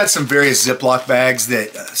yeah, I've got some various Ziploc bags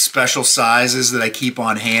that special sizes that I keep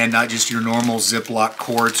on hand, not just your normal Ziploc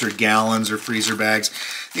quarts or gallons or freezer bags.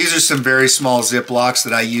 These are some very small Ziplocs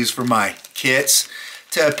that I use for my kits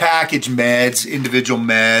to package meds, individual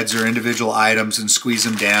meds or individual items and squeeze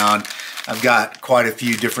them down. I've got quite a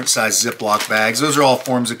few different size Ziploc bags. Those are all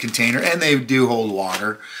forms of container, and they do hold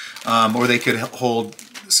water, or they could hold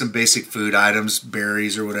some basic food items,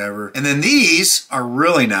 berries or whatever. And then these are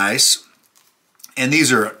really nice, and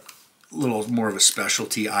these are a little more of a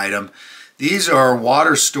specialty item. These are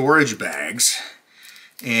water storage bags,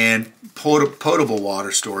 and potable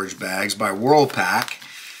water storage bags by Whirlpack.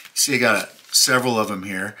 See, I got several of them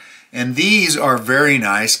here. And these are very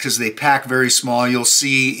nice because they pack very small. You'll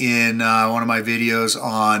see in one of my videos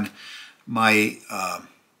on my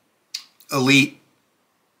Elite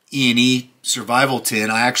E&E survival tin,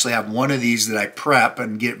 I actually have one of these that I prep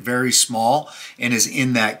and get very small and is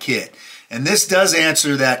in that kit. And this does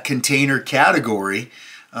answer that container category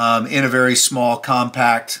in a very small,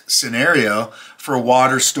 compact scenario for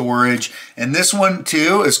water storage. And this one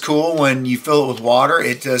too is cool. When you fill it with water,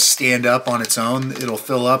 it does stand up on its own. It'll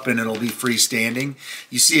fill up and it'll be freestanding.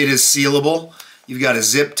 You see it is sealable. You've got a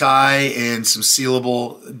zip tie and some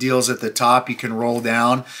sealable deals at the top. You can roll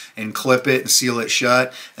down and clip it and seal it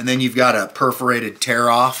shut. And then you've got a perforated tear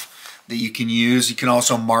off that you can use. You can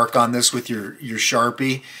also mark on this with your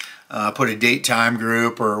Sharpie. Put a date time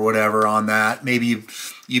group or whatever on that. Maybe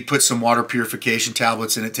you put some water purification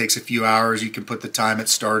tablets in. It takes a few hours. You can put the time it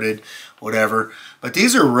started, whatever. But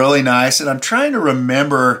these are really nice, and I'm trying to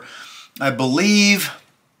remember, I believe,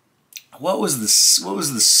 what was the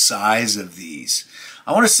size of these?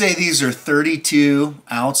 I want to say these are 32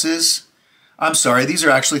 ounces. I'm sorry, these are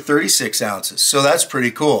actually 36 ounces. So that's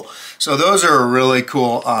pretty cool. So those are a really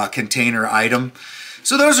cool container item.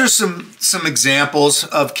 So those are some examples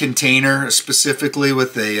of container, specifically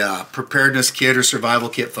with a preparedness kit or survival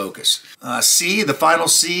kit focus. C, the final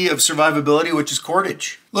C of survivability, which is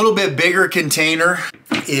cordage. A little bit bigger container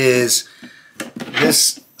is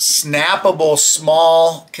this snappable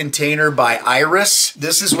small container by Iris.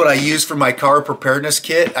 This is what I use for my car preparedness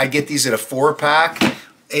kit. I get these at a 4-pack,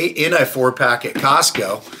 in a 4-pack at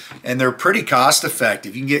Costco, and they're pretty cost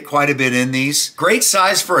effective. You can get quite a bit in these. Great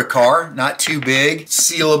size for a car, not too big,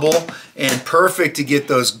 sealable, and perfect to get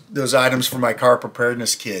those items for my car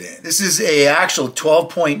preparedness kit in. This is a actual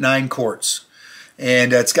 12.9 quarts,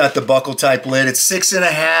 and it's got the buckle type lid. It's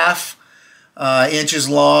 6.5 inches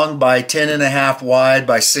long by 10.5 wide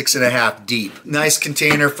by 6.5 deep. Nice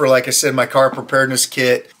container for, like I said, my car preparedness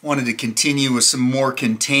kit. Wanted to continue with some more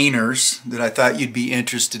containers that I thought you'd be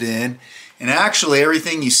interested in. And actually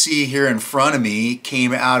everything you see here in front of me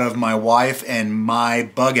came out of my wife and my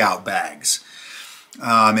bug out bags.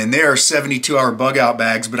 And they are 72-hour bug out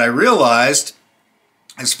bags, but I realized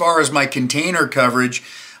as far as my container coverage,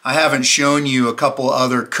 I haven't shown you a couple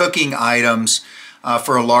other cooking items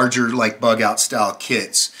for a larger like bug out style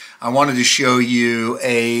kits. I wanted to show you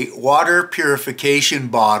a water purification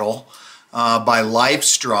bottle by Life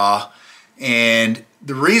Straw, and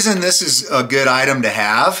the reason this is a good item to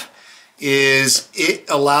have is it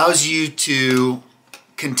allows you to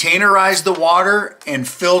containerize the water and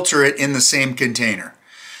filter it in the same container.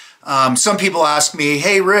 Some people ask me,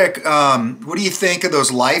 hey Rick, what do you think of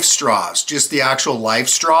those Life Straws? Just the actual Life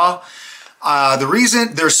Straw. The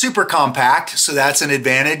reason, they're super compact, so that's an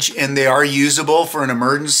advantage, and they are usable for an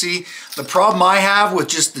emergency. The problem I have with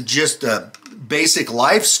just a basic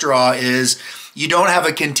Life Straw is you don't have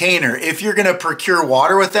a container. If you're gonna procure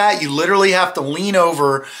water with that, you literally have to lean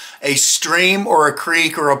over a stream or a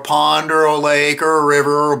creek or a pond or a lake or a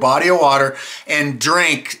river or a body of water and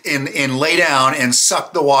drink and lay down and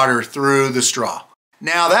suck the water through the straw.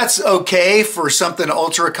 Now that's okay for something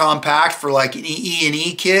ultra compact for like an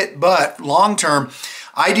E&E kit, but long term,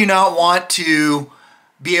 I do not want to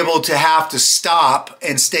be able to have to stop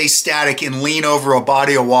and stay static and lean over a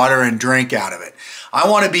body of water and drink out of it. I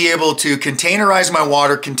want to be able to containerize my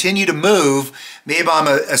water, continue to move. Maybe I'm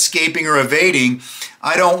escaping or evading.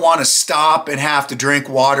 I don't want to stop and have to drink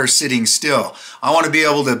water sitting still. I want to be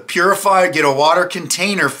able to purify, get a water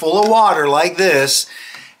container full of water like this,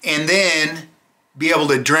 and then be able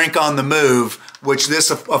to drink on the move, which this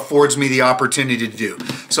affords me the opportunity to do.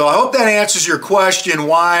 So I hope that answers your question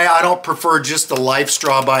why I don't prefer just the Life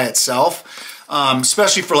Straw by itself.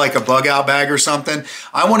 Especially for like a bug out bag or something.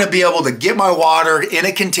 I want to be able to get my water in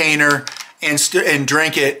a container and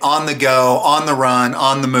drink it on the go, on the run,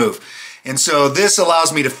 on the move. And so this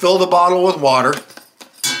allows me to fill the bottle with water,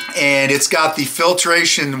 and it's got the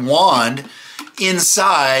filtration wand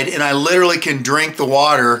inside, and I literally can drink the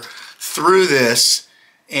water through this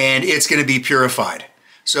and it's going to be purified.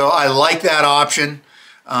 So I like that option.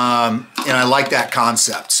 And I like that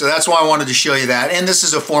concept. So that's why I wanted to show you that. And this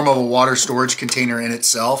is a form of a water storage container in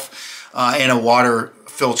itself and a water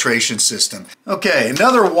filtration system. Okay,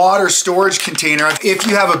 another water storage container. If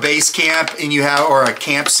you have a base camp and you have, or a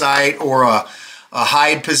campsite or a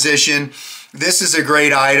hide position, this is a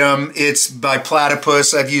great item. It's by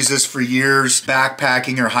Platypus. I've used this for years,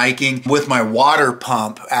 backpacking or hiking with my water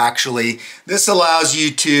pump, actually. This allows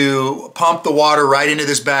you to pump the water right into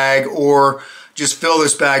this bag or just fill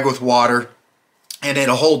this bag with water, and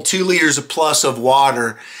it'll hold 2 liters plus of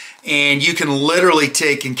water, and you can literally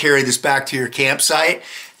take and carry this back to your campsite.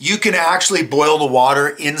 You can actually boil the water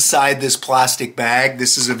inside this plastic bag.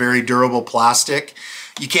 This is a very durable plastic.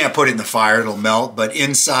 You can't put it in the fire, it'll melt, but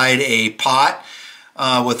inside a pot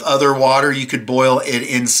with other water, you could boil it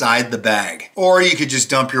inside the bag. Or you could just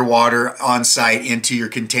dump your water on site into your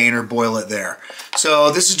container, boil it there.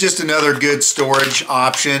 So this is just another good storage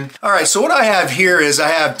option. All right, so what I have here is I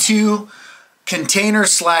have 2 container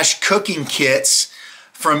 / cooking kits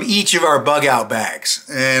from each of our bug out bags.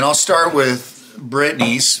 And I'll start with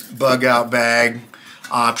Brittany's bug out bag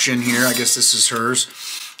option here. I guess this is hers.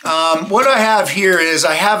 What I have here is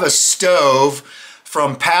I have a stove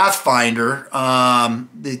from Pathfinder,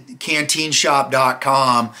 the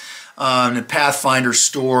canteenshop.com. The Pathfinder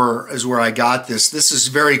store is where I got this. This is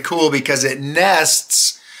very cool because it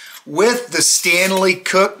nests with the Stanley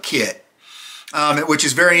Cook kit, which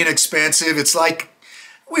is very inexpensive. It's like,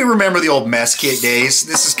 we remember the old mess kit days.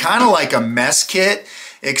 This is kind of like a mess kit,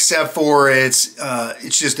 except for it's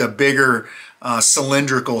just a bigger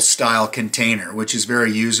cylindrical style container, which is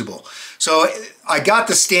very usable. So I got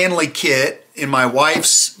the Stanley kit in my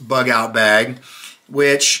wife's bug out bag,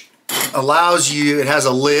 which allows you, it has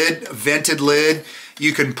a lid, a vented lid.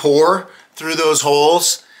 You can pour through those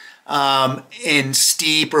holes in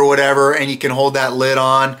steep or whatever, and you can hold that lid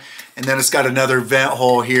on. And then it's got another vent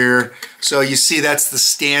hole here. So you see that's the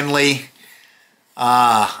Stanley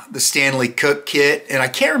cook kit. And I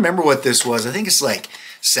can't remember what this was. I think it's like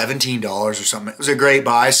 $17 or something. It was a great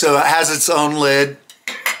buy. So it has its own lid.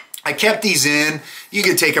 I kept these in. You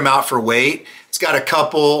can take them out for weight. It's got a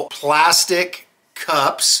couple plastic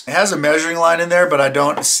cups. It has a measuring line in there, but I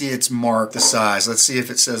don't see its marked, the size. Let's see if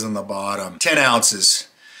it says on the bottom. 10 ounces.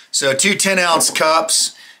 So 2 10-ounce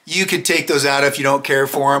cups. You could take those out if you don't care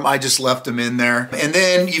for them. I just left them in there. And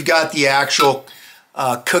then you've got the actual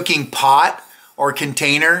cooking pot or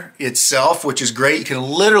container itself, which is great. You can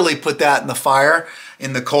literally put that in the fire,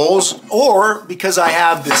 in the coals, or because I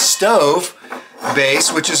have this stove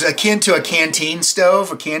base, which is akin to a canteen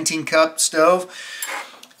stove, a canteen cup stove.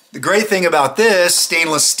 The great thing about this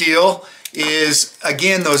stainless steel is,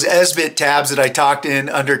 again, those SBIT tabs that I talked in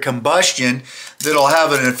under combustion that'll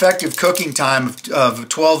have an effective cooking time of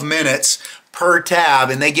 12 minutes per tab,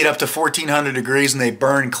 and they get up to 1400 degrees and they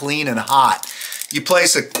burn clean and hot. You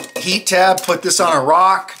place a heat tab, put this on a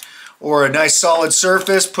rock or a nice solid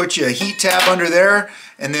surface, put you a heat tab under there,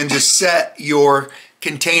 and then just set your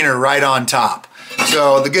container right on top.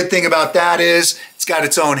 So the good thing about that is it's got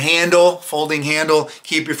its own handle, folding handle,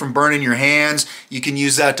 keep you from burning your hands. You can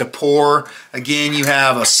use that to pour. Again, you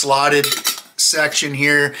have a slotted section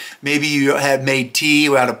here. Maybe you had made tea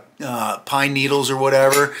out of pine needles or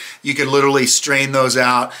whatever. You could literally strain those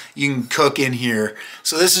out. You can cook in here.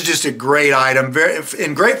 So this is just a great item,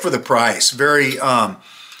 and great for the price. Very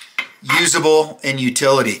usable and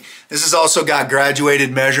utility. This has also got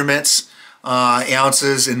graduated measurements.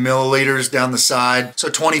 Ounces and milliliters down the side. So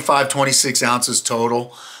 25, 26 ounces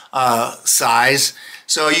total size.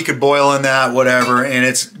 So you could boil in that, whatever, and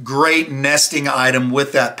it's great nesting item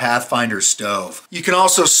with that Pathfinder stove. You can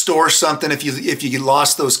also store something if you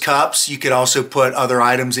lost those cups. You could also put other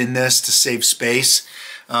items in this to save space,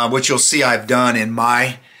 which you'll see I've done in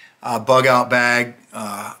my bug out bag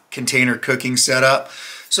container cooking setup.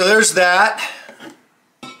 So there's that.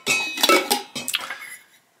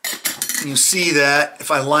 You see that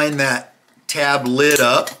if I line that tab lid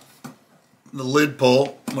up, the lid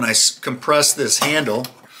pull, when I compress this handle,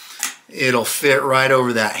 it'll fit right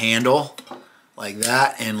over that handle like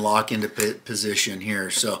that and lock into position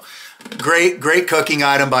here. So great cooking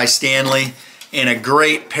item by Stanley, and a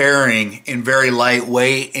great pairing and very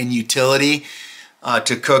lightweight and utility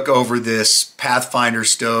to cook over this Pathfinder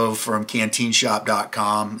stove from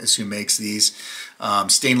canteenshop.com is who makes these.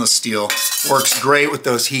 Stainless steel, works great with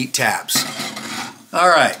those heat tabs. All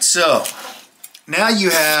right, so now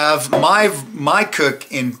you have my cook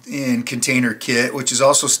in container kit, which is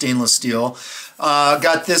also stainless steel.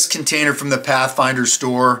 Got this container from the Pathfinder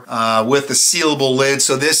store with a sealable lid.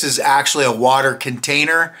 So this is actually a water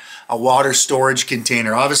container, a water storage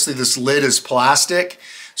container. Obviously this lid is plastic,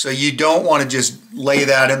 so you don't want to just lay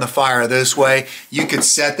that in the fire this way. You could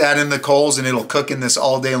set that in the coals and it'll cook in this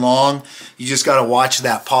all day long. You just got to watch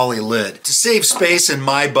that poly lid. To save space in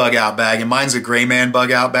my bug out bag, and mine's a Gray Man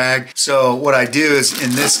bug out bag, so what I do is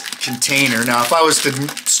in this container, now if I was to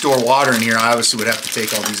store water in here, I obviously would have to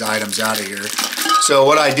take all these items out of here. So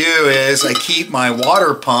what I do is I keep my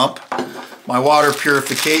water pump, my water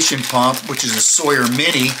purification pump, which is a Sawyer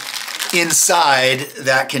Mini, inside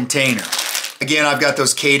that container. Again, I've got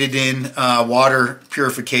those Katadyn water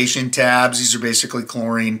purification tabs. These are basically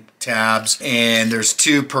chlorine tabs, and there's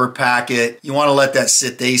 2 per packet. You want to let that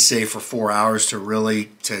sit, they say, for 4 hours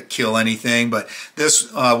to kill anything, but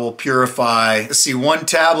this will purify. Let's see, 1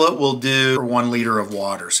 tablet will do for 1 liter of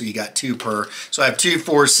water, so you got 2 per. So I have 2,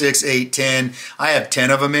 4, 6, 8, 10. I have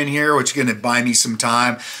 10 of them in here, which is going to buy me some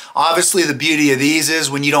time. Obviously, the beauty of these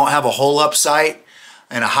is when you don't have a hole-up site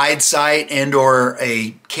and a hide site and or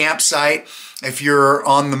a campsite, if you're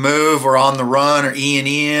on the move or on the run or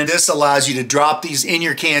in, this allows you to drop these in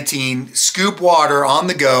your canteen, scoop water on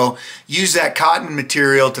the go, use that cotton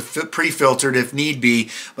material to pre-filter it if need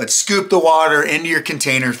be, but scoop the water into your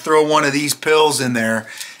container, throw one of these pills in there,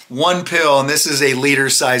 1 pill, and this is a liter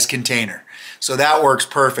size container. So that works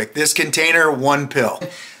perfect. This container, 1 pill.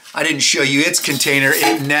 I didn't show you its container,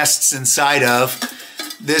 it nests inside of.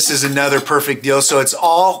 This is another perfect deal. So it's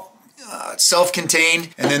all self-contained.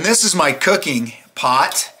 And then this is my cooking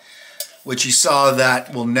pot, which you saw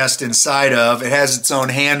that will nest inside of. It has its own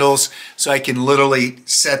handles, so I can literally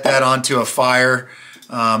set that onto a fire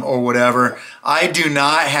or whatever. I do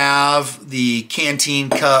not have the canteen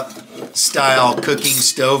cup style cooking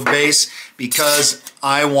stove base because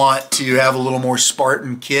I want to have a little more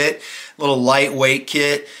Spartan kit, a little lightweight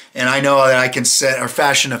kit, and I know that I can set or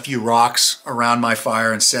fashion a few rocks around my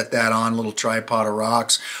fire and set that on, a little tripod of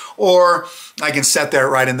rocks, or I can set that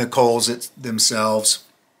right in the coals themselves.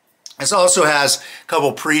 This also has a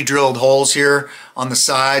couple pre-drilled holes here on the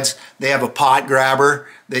sides. They have a pot grabber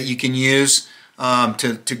that you can use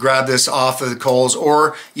to grab this off of the coals,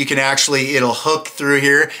 or you can actually, it'll hook through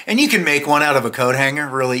here, and you can make one out of a coat hanger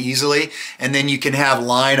really easily, and then you can have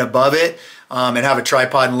line above it and have a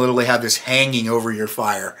tripod and literally have this hanging over your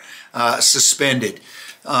fire, suspended,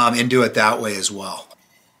 and do it that way as well.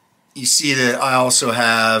 You see that I also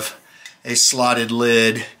have a slotted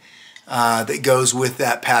lid that goes with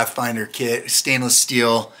that Pathfinder kit. Stainless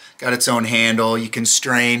steel, got its own handle. You can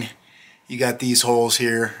strain. You got these holes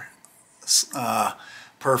here,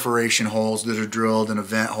 perforation holes that are drilled in a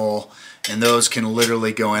vent hole, and those can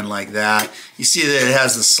literally go in like that. You see that it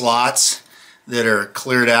has the slots that are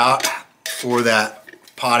cleared out for that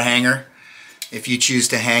pot hanger if you choose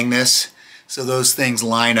to hang this. So those things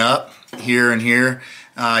line up here and here.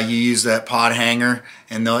 You use that pot hanger,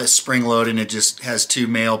 and though it's spring loaded, it just has two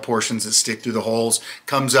male portions that stick through the holes,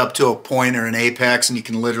 comes up to a point or an apex, and you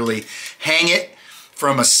can literally hang it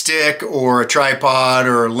from a stick or a tripod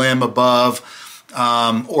or a limb above,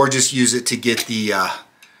 or just use it to get the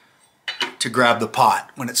to grab the pot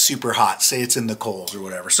when it's super hot, say it's in the coals or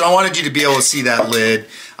whatever. So I wanted you to be able to see that lid.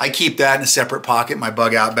 I keep that in a separate pocket in my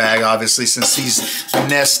bug out bag, obviously, since these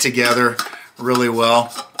nest together really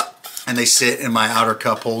well, and they sit in my outer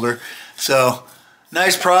cup holder. So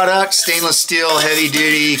nice product, stainless steel, heavy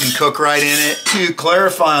duty, you can cook right in it. To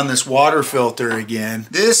clarify on this water filter again,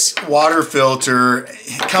 this water filter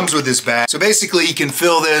comes with this bag. So basically you can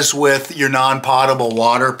fill this with your non-potable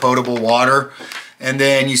water, potable water, and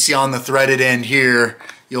then you see on the threaded end here,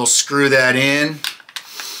 you'll screw that in,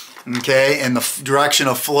 okay, and the direction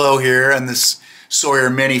of flow here and this Sawyer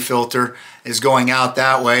mini filter is going out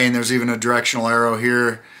that way, and there's even a directional arrow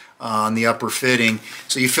here on the upper fitting.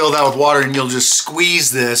 So you fill that with water, and you'll just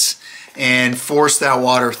squeeze this and force that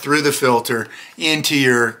water through the filter into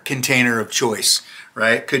your container of choice,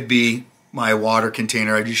 right? Could be my water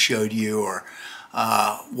container I just showed you, or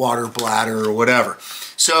water bladder or whatever.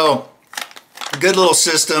 So good little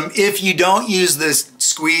system. If you don't use this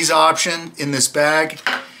squeeze option in this bag,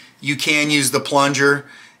 you can use the plunger.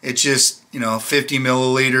 It's just, 50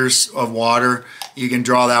 milliliters of water. You can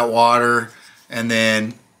draw that water and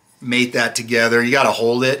then mate that together. You got to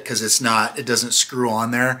hold it because it doesn't screw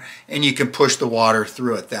on there, and you can push the water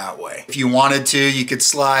through it that way. If you wanted to, you could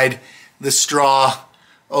slide the straw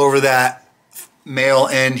over that male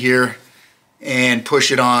end here and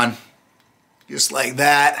push it on just like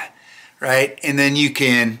that, right? And then you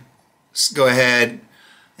can go ahead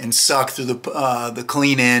and suck through the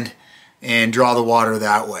clean end and draw the water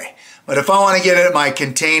that way. But if I want to get it in my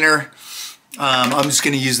container, I'm just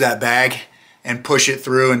going to use that bag and push it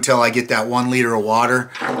through until I get that 1 liter of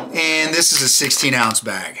water. And this is a 16-ounce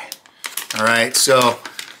bag. All right, so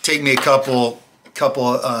take me a couple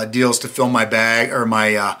deals to fill my bag or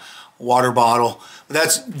my water bottle. But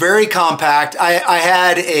that's very compact. I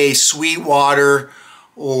had a Sweetwater,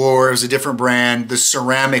 or it was a different brand, the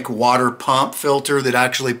ceramic water pump filter that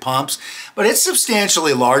actually pumps, but it's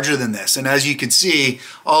substantially larger than this. And as you can see,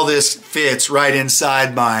 all this fits right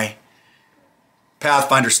inside my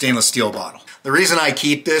Pathfinder stainless steel bottle. The reason I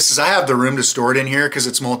keep this is I have the room to store it in here because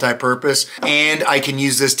it's multi-purpose, and I can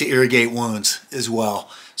use this to irrigate wounds as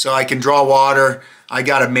well. So I can draw water, I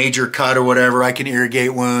got a major cut or whatever, I can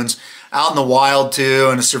irrigate wounds. Out in the wild too,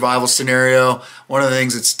 in a survival scenario, one of the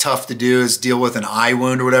things that's tough to do is deal with an eye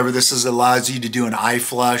wound or whatever. This allows you to do an eye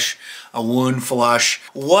flush, a wound flush.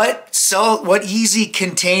 What easy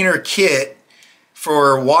container kit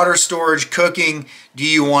for water storage, cooking do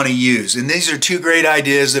you want to use? And these are two great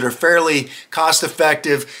ideas that are fairly cost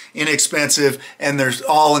effective, inexpensive, and they're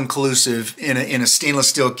all inclusive in a stainless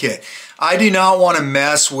steel kit. I do not want to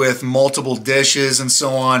mess with multiple dishes and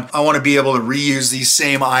so on. I want to be able to reuse these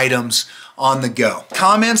same items on the go.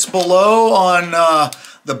 Comments below on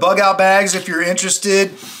the bug out bags if you're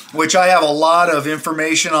interested, which I have a lot of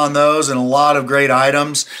information on those and a lot of great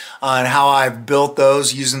items on how I've built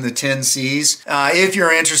those using the 10Cs. If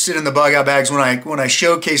you're interested in the bug out bags, when I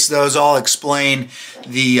showcase those, I'll explain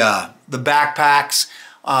the backpacks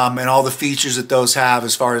and all the features that those have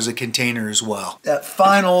as far as a container as well. That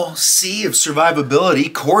final C of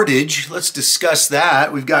survivability, cordage, let's discuss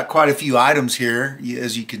that. We've got quite a few items here,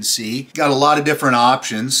 as you can see. Got a lot of different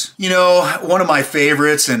options. One of my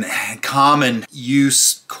favorites and common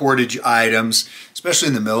use cordage items, especially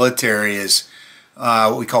in the military, is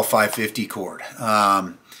what we call 550 cord.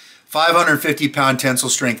 550-pound tensile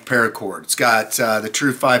strength paracord. It's got the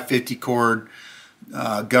true 550 cord,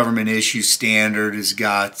 government issue standard. It's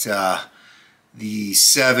got the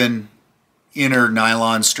 7 inner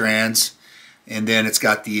nylon strands, and then it's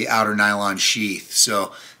got the outer nylon sheath.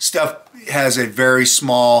 So stuff has a very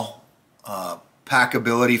small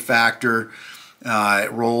packability factor.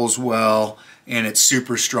 It rolls well, and it's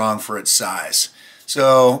super strong for its size.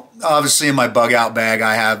 So obviously in my bug out bag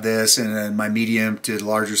I have this, and in my medium to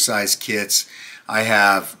larger size kits I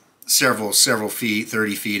have several feet,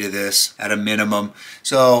 30 feet of this at a minimum.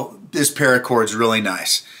 So this paracord is really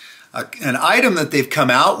nice. An item that they've come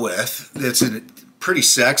out with that's pretty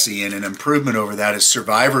sexy and an improvement over that is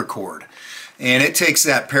Survivor cord. And it takes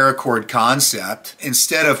that paracord concept.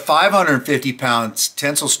 Instead of 550 pounds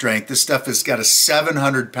tensile strength, this stuff has got a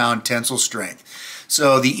 700-pound tensile strength.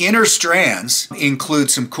 So the inner strands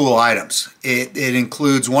include some cool items. It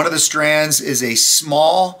includes, one of the strands is a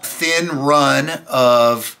small, thin run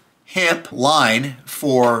of hemp line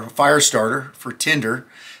for fire starter, for tinder.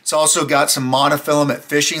 It's also got some monofilament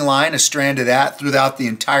fishing line, a strand of that throughout the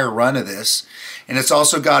entire run of this. And it's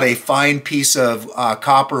also got a fine piece of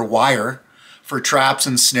copper wire for traps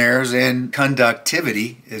and snares and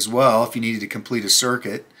conductivity as well if you needed to complete a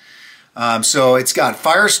circuit. So it's got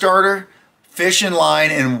fire starter, fishing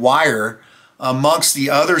line, and wire amongst the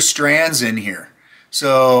other strands in here.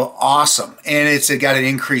 So awesome. And it's got an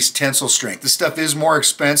increased tensile strength. This stuff is more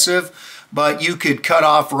expensive, but you could cut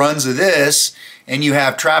off runs of this and you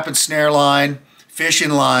have trap and snare line,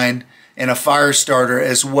 fishing line, and a fire starter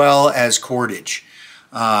as well as cordage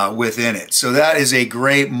within it. So that is a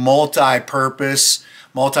great multi-purpose,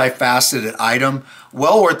 multifaceted item.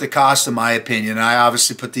 Well worth the cost in my opinion. I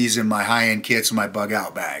obviously put these in my high-end kits in my bug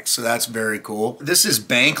out bags, so that's very cool. This is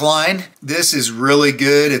bank line. This is really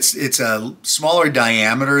good. It's a smaller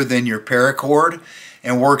diameter than your paracord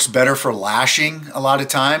and works better for lashing a lot of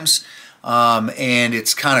times. And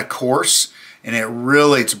it's kind of coarse, and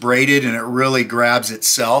it's braided, and it really grabs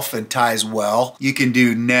itself and ties well. You can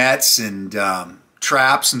do nets and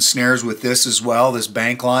traps and snares with this as well, this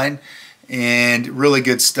bank line. And really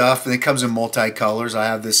good stuff, and it comes in multi-colors. I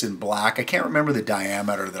have this in black. I can't remember the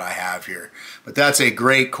diameter that I have here, but that's a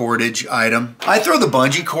great cordage item. I throw the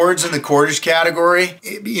bungee cords in the cordage category.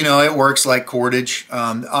 It works like cordage.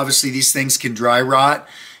 Obviously these things can dry rot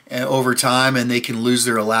over time and they can lose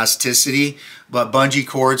their elasticity, but bungee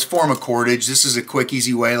cords form a cordage. This is a quick,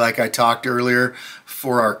 easy way, like I talked earlier,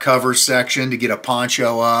 for our cover section to get a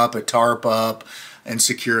poncho up, a tarp up, and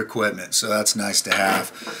secure equipment. So that's nice to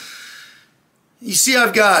have. You see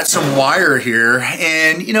I've got some wire here,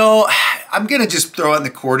 and I'm gonna just throw it in the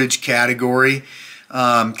cordage category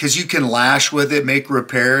because you can lash with it, make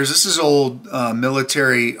repairs. This is old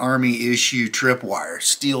military Army issue tripwire,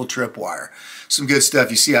 steel tripwire. Some good stuff.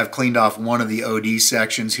 You see I've cleaned off one of the OD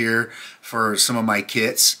sections here for some of my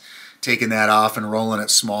kits, taking that off and rolling it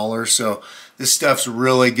smaller. So this stuff's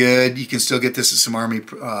really good. You can still get this at some Army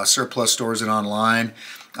surplus stores and online.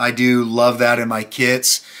 I do love that in my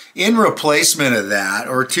kits. In replacement of that,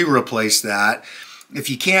 or to replace that, if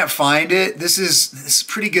you can't find it, this is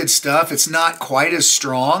pretty good stuff. It's not quite as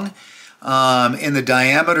strong, and the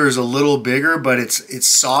diameter is a little bigger, but it's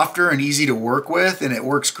softer and easy to work with, and it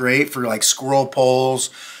works great for like squirrel poles,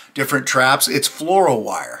 different traps. It's floral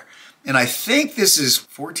wire, and I think this is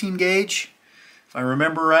 14 gauge, if I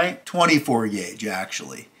remember right. 24 gauge,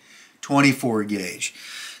 actually. 24 gauge.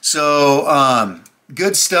 So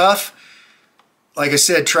good stuff. Like I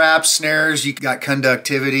said, traps, snares, you got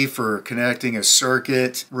conductivity for connecting a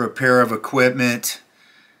circuit, repair of equipment,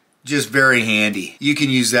 just very handy. You can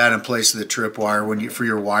use that in place of the tripwire for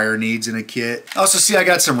your wire needs in a kit. Also see I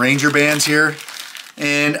got some Ranger bands here,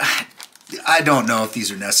 and I don't know if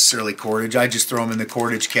these are necessarily cordage. I just throw them in the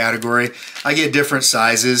cordage category. I get different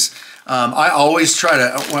sizes. I always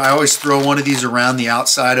throw one of these around the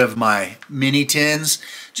outside of my mini tins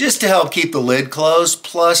just to help keep the lid closed.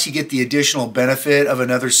 Plus you get the additional benefit of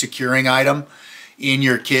another securing item in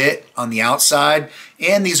your kit on the outside.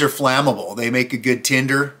 And these are flammable. They make a good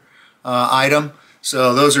tinder item.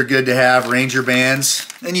 So those are good to have, Ranger bands.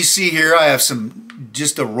 Then you see here I have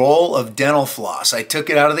just a roll of dental floss. I took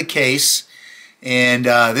it out of the case, and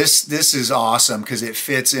this is awesome because it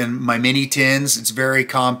fits in my mini tins. It's very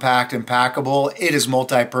compact and packable. It is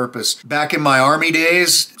multi-purpose. Back in my Army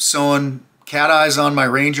days, sewing cat eyes on my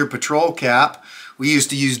Ranger patrol cap, we used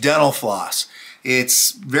to use dental floss.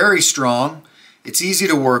 It's very strong, it's easy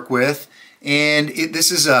to work with, and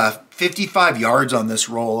this is 55 yards on this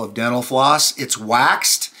roll of dental floss. It's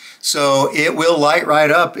waxed, so it will light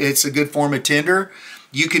right up. It's a good form of tinder.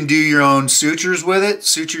 You can do your own sutures with it,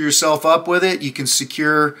 suture yourself up with it. You can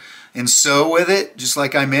secure and sew with it, just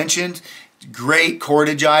like I mentioned. Great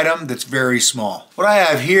cordage item that's very small. What I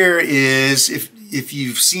have here is, if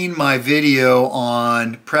you've seen my video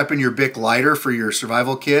on prepping your Bic lighter for your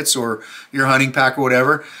survival kits or your hunting pack or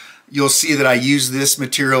whatever, you'll see that I use this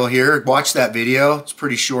material here. Watch that video. It's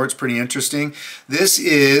pretty short. It's pretty interesting. This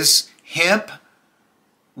is hemp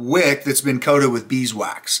wick that's been coated with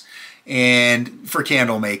beeswax, and for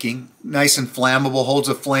candle making. Nice and flammable, holds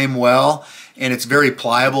a flame well, and it's very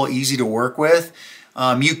pliable, easy to work with.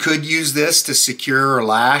 You could use this to secure or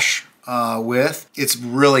lash with. It's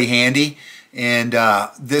really handy. And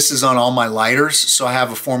this is on all my lighters, so I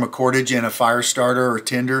have a form of cordage and a fire starter or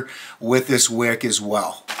tinder with this wick as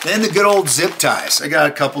well. Then the good old zip ties. I got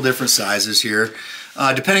a couple different sizes here.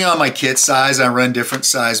 Depending on my kit size, I run different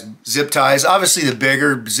size zip ties. Obviously the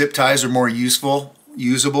bigger zip ties are more usable.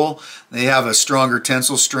 They have a stronger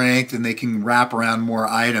tensile strength and they can wrap around more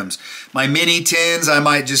items. My mini tins, I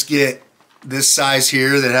might just get this size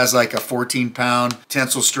here that has like a 14-pound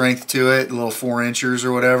tensile strength to it, a little 4-inchers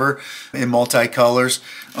or whatever, in multi-colors.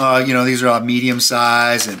 You know, these are medium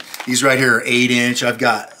size, and these right here are 8-inch. I've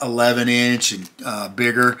got 11-inch and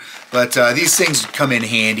bigger, but these things come in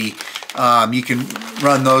handy. You can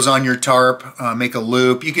run those on your tarp, make a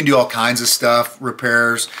loop. You can do all kinds of stuff,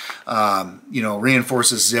 repairs, you know,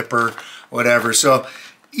 reinforce a zipper, whatever. So,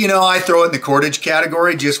 you know, I throw it in the cordage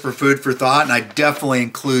category just for food for thought, and I definitely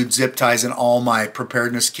include zip ties in all my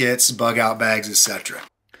preparedness kits, bug out bags, etc.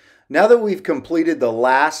 Now that we've completed the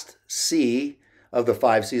last C of the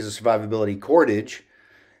 5 C's of survivability cordage,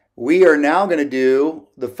 we are now going to do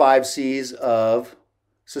the 5 C's of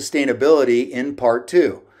sustainability in part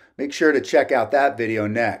 2. Make sure to check out that video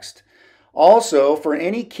next. Also, for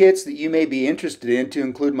any kits that you may be interested in, to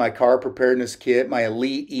include my car preparedness kit, my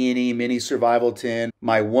Elite E&E mini survival tin,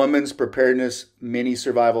 my woman's preparedness mini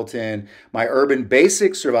survival tin, my urban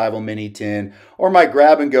basic survival mini tin, or my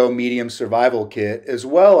grab and go medium survival kit, as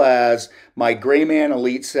well as my Grayman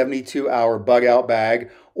Elite 72-hour bug out bag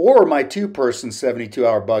or my 2-person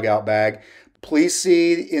 72-hour bug out bag, please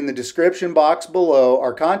see in the description box below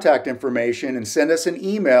our contact information and send us an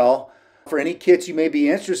email for any kits you may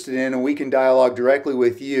be interested in, and we can dialogue directly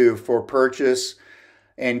with you for purchase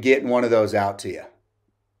and getting one of those out to you.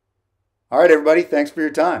 All right, everybody, thanks for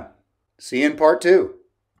your time. See you in part 2.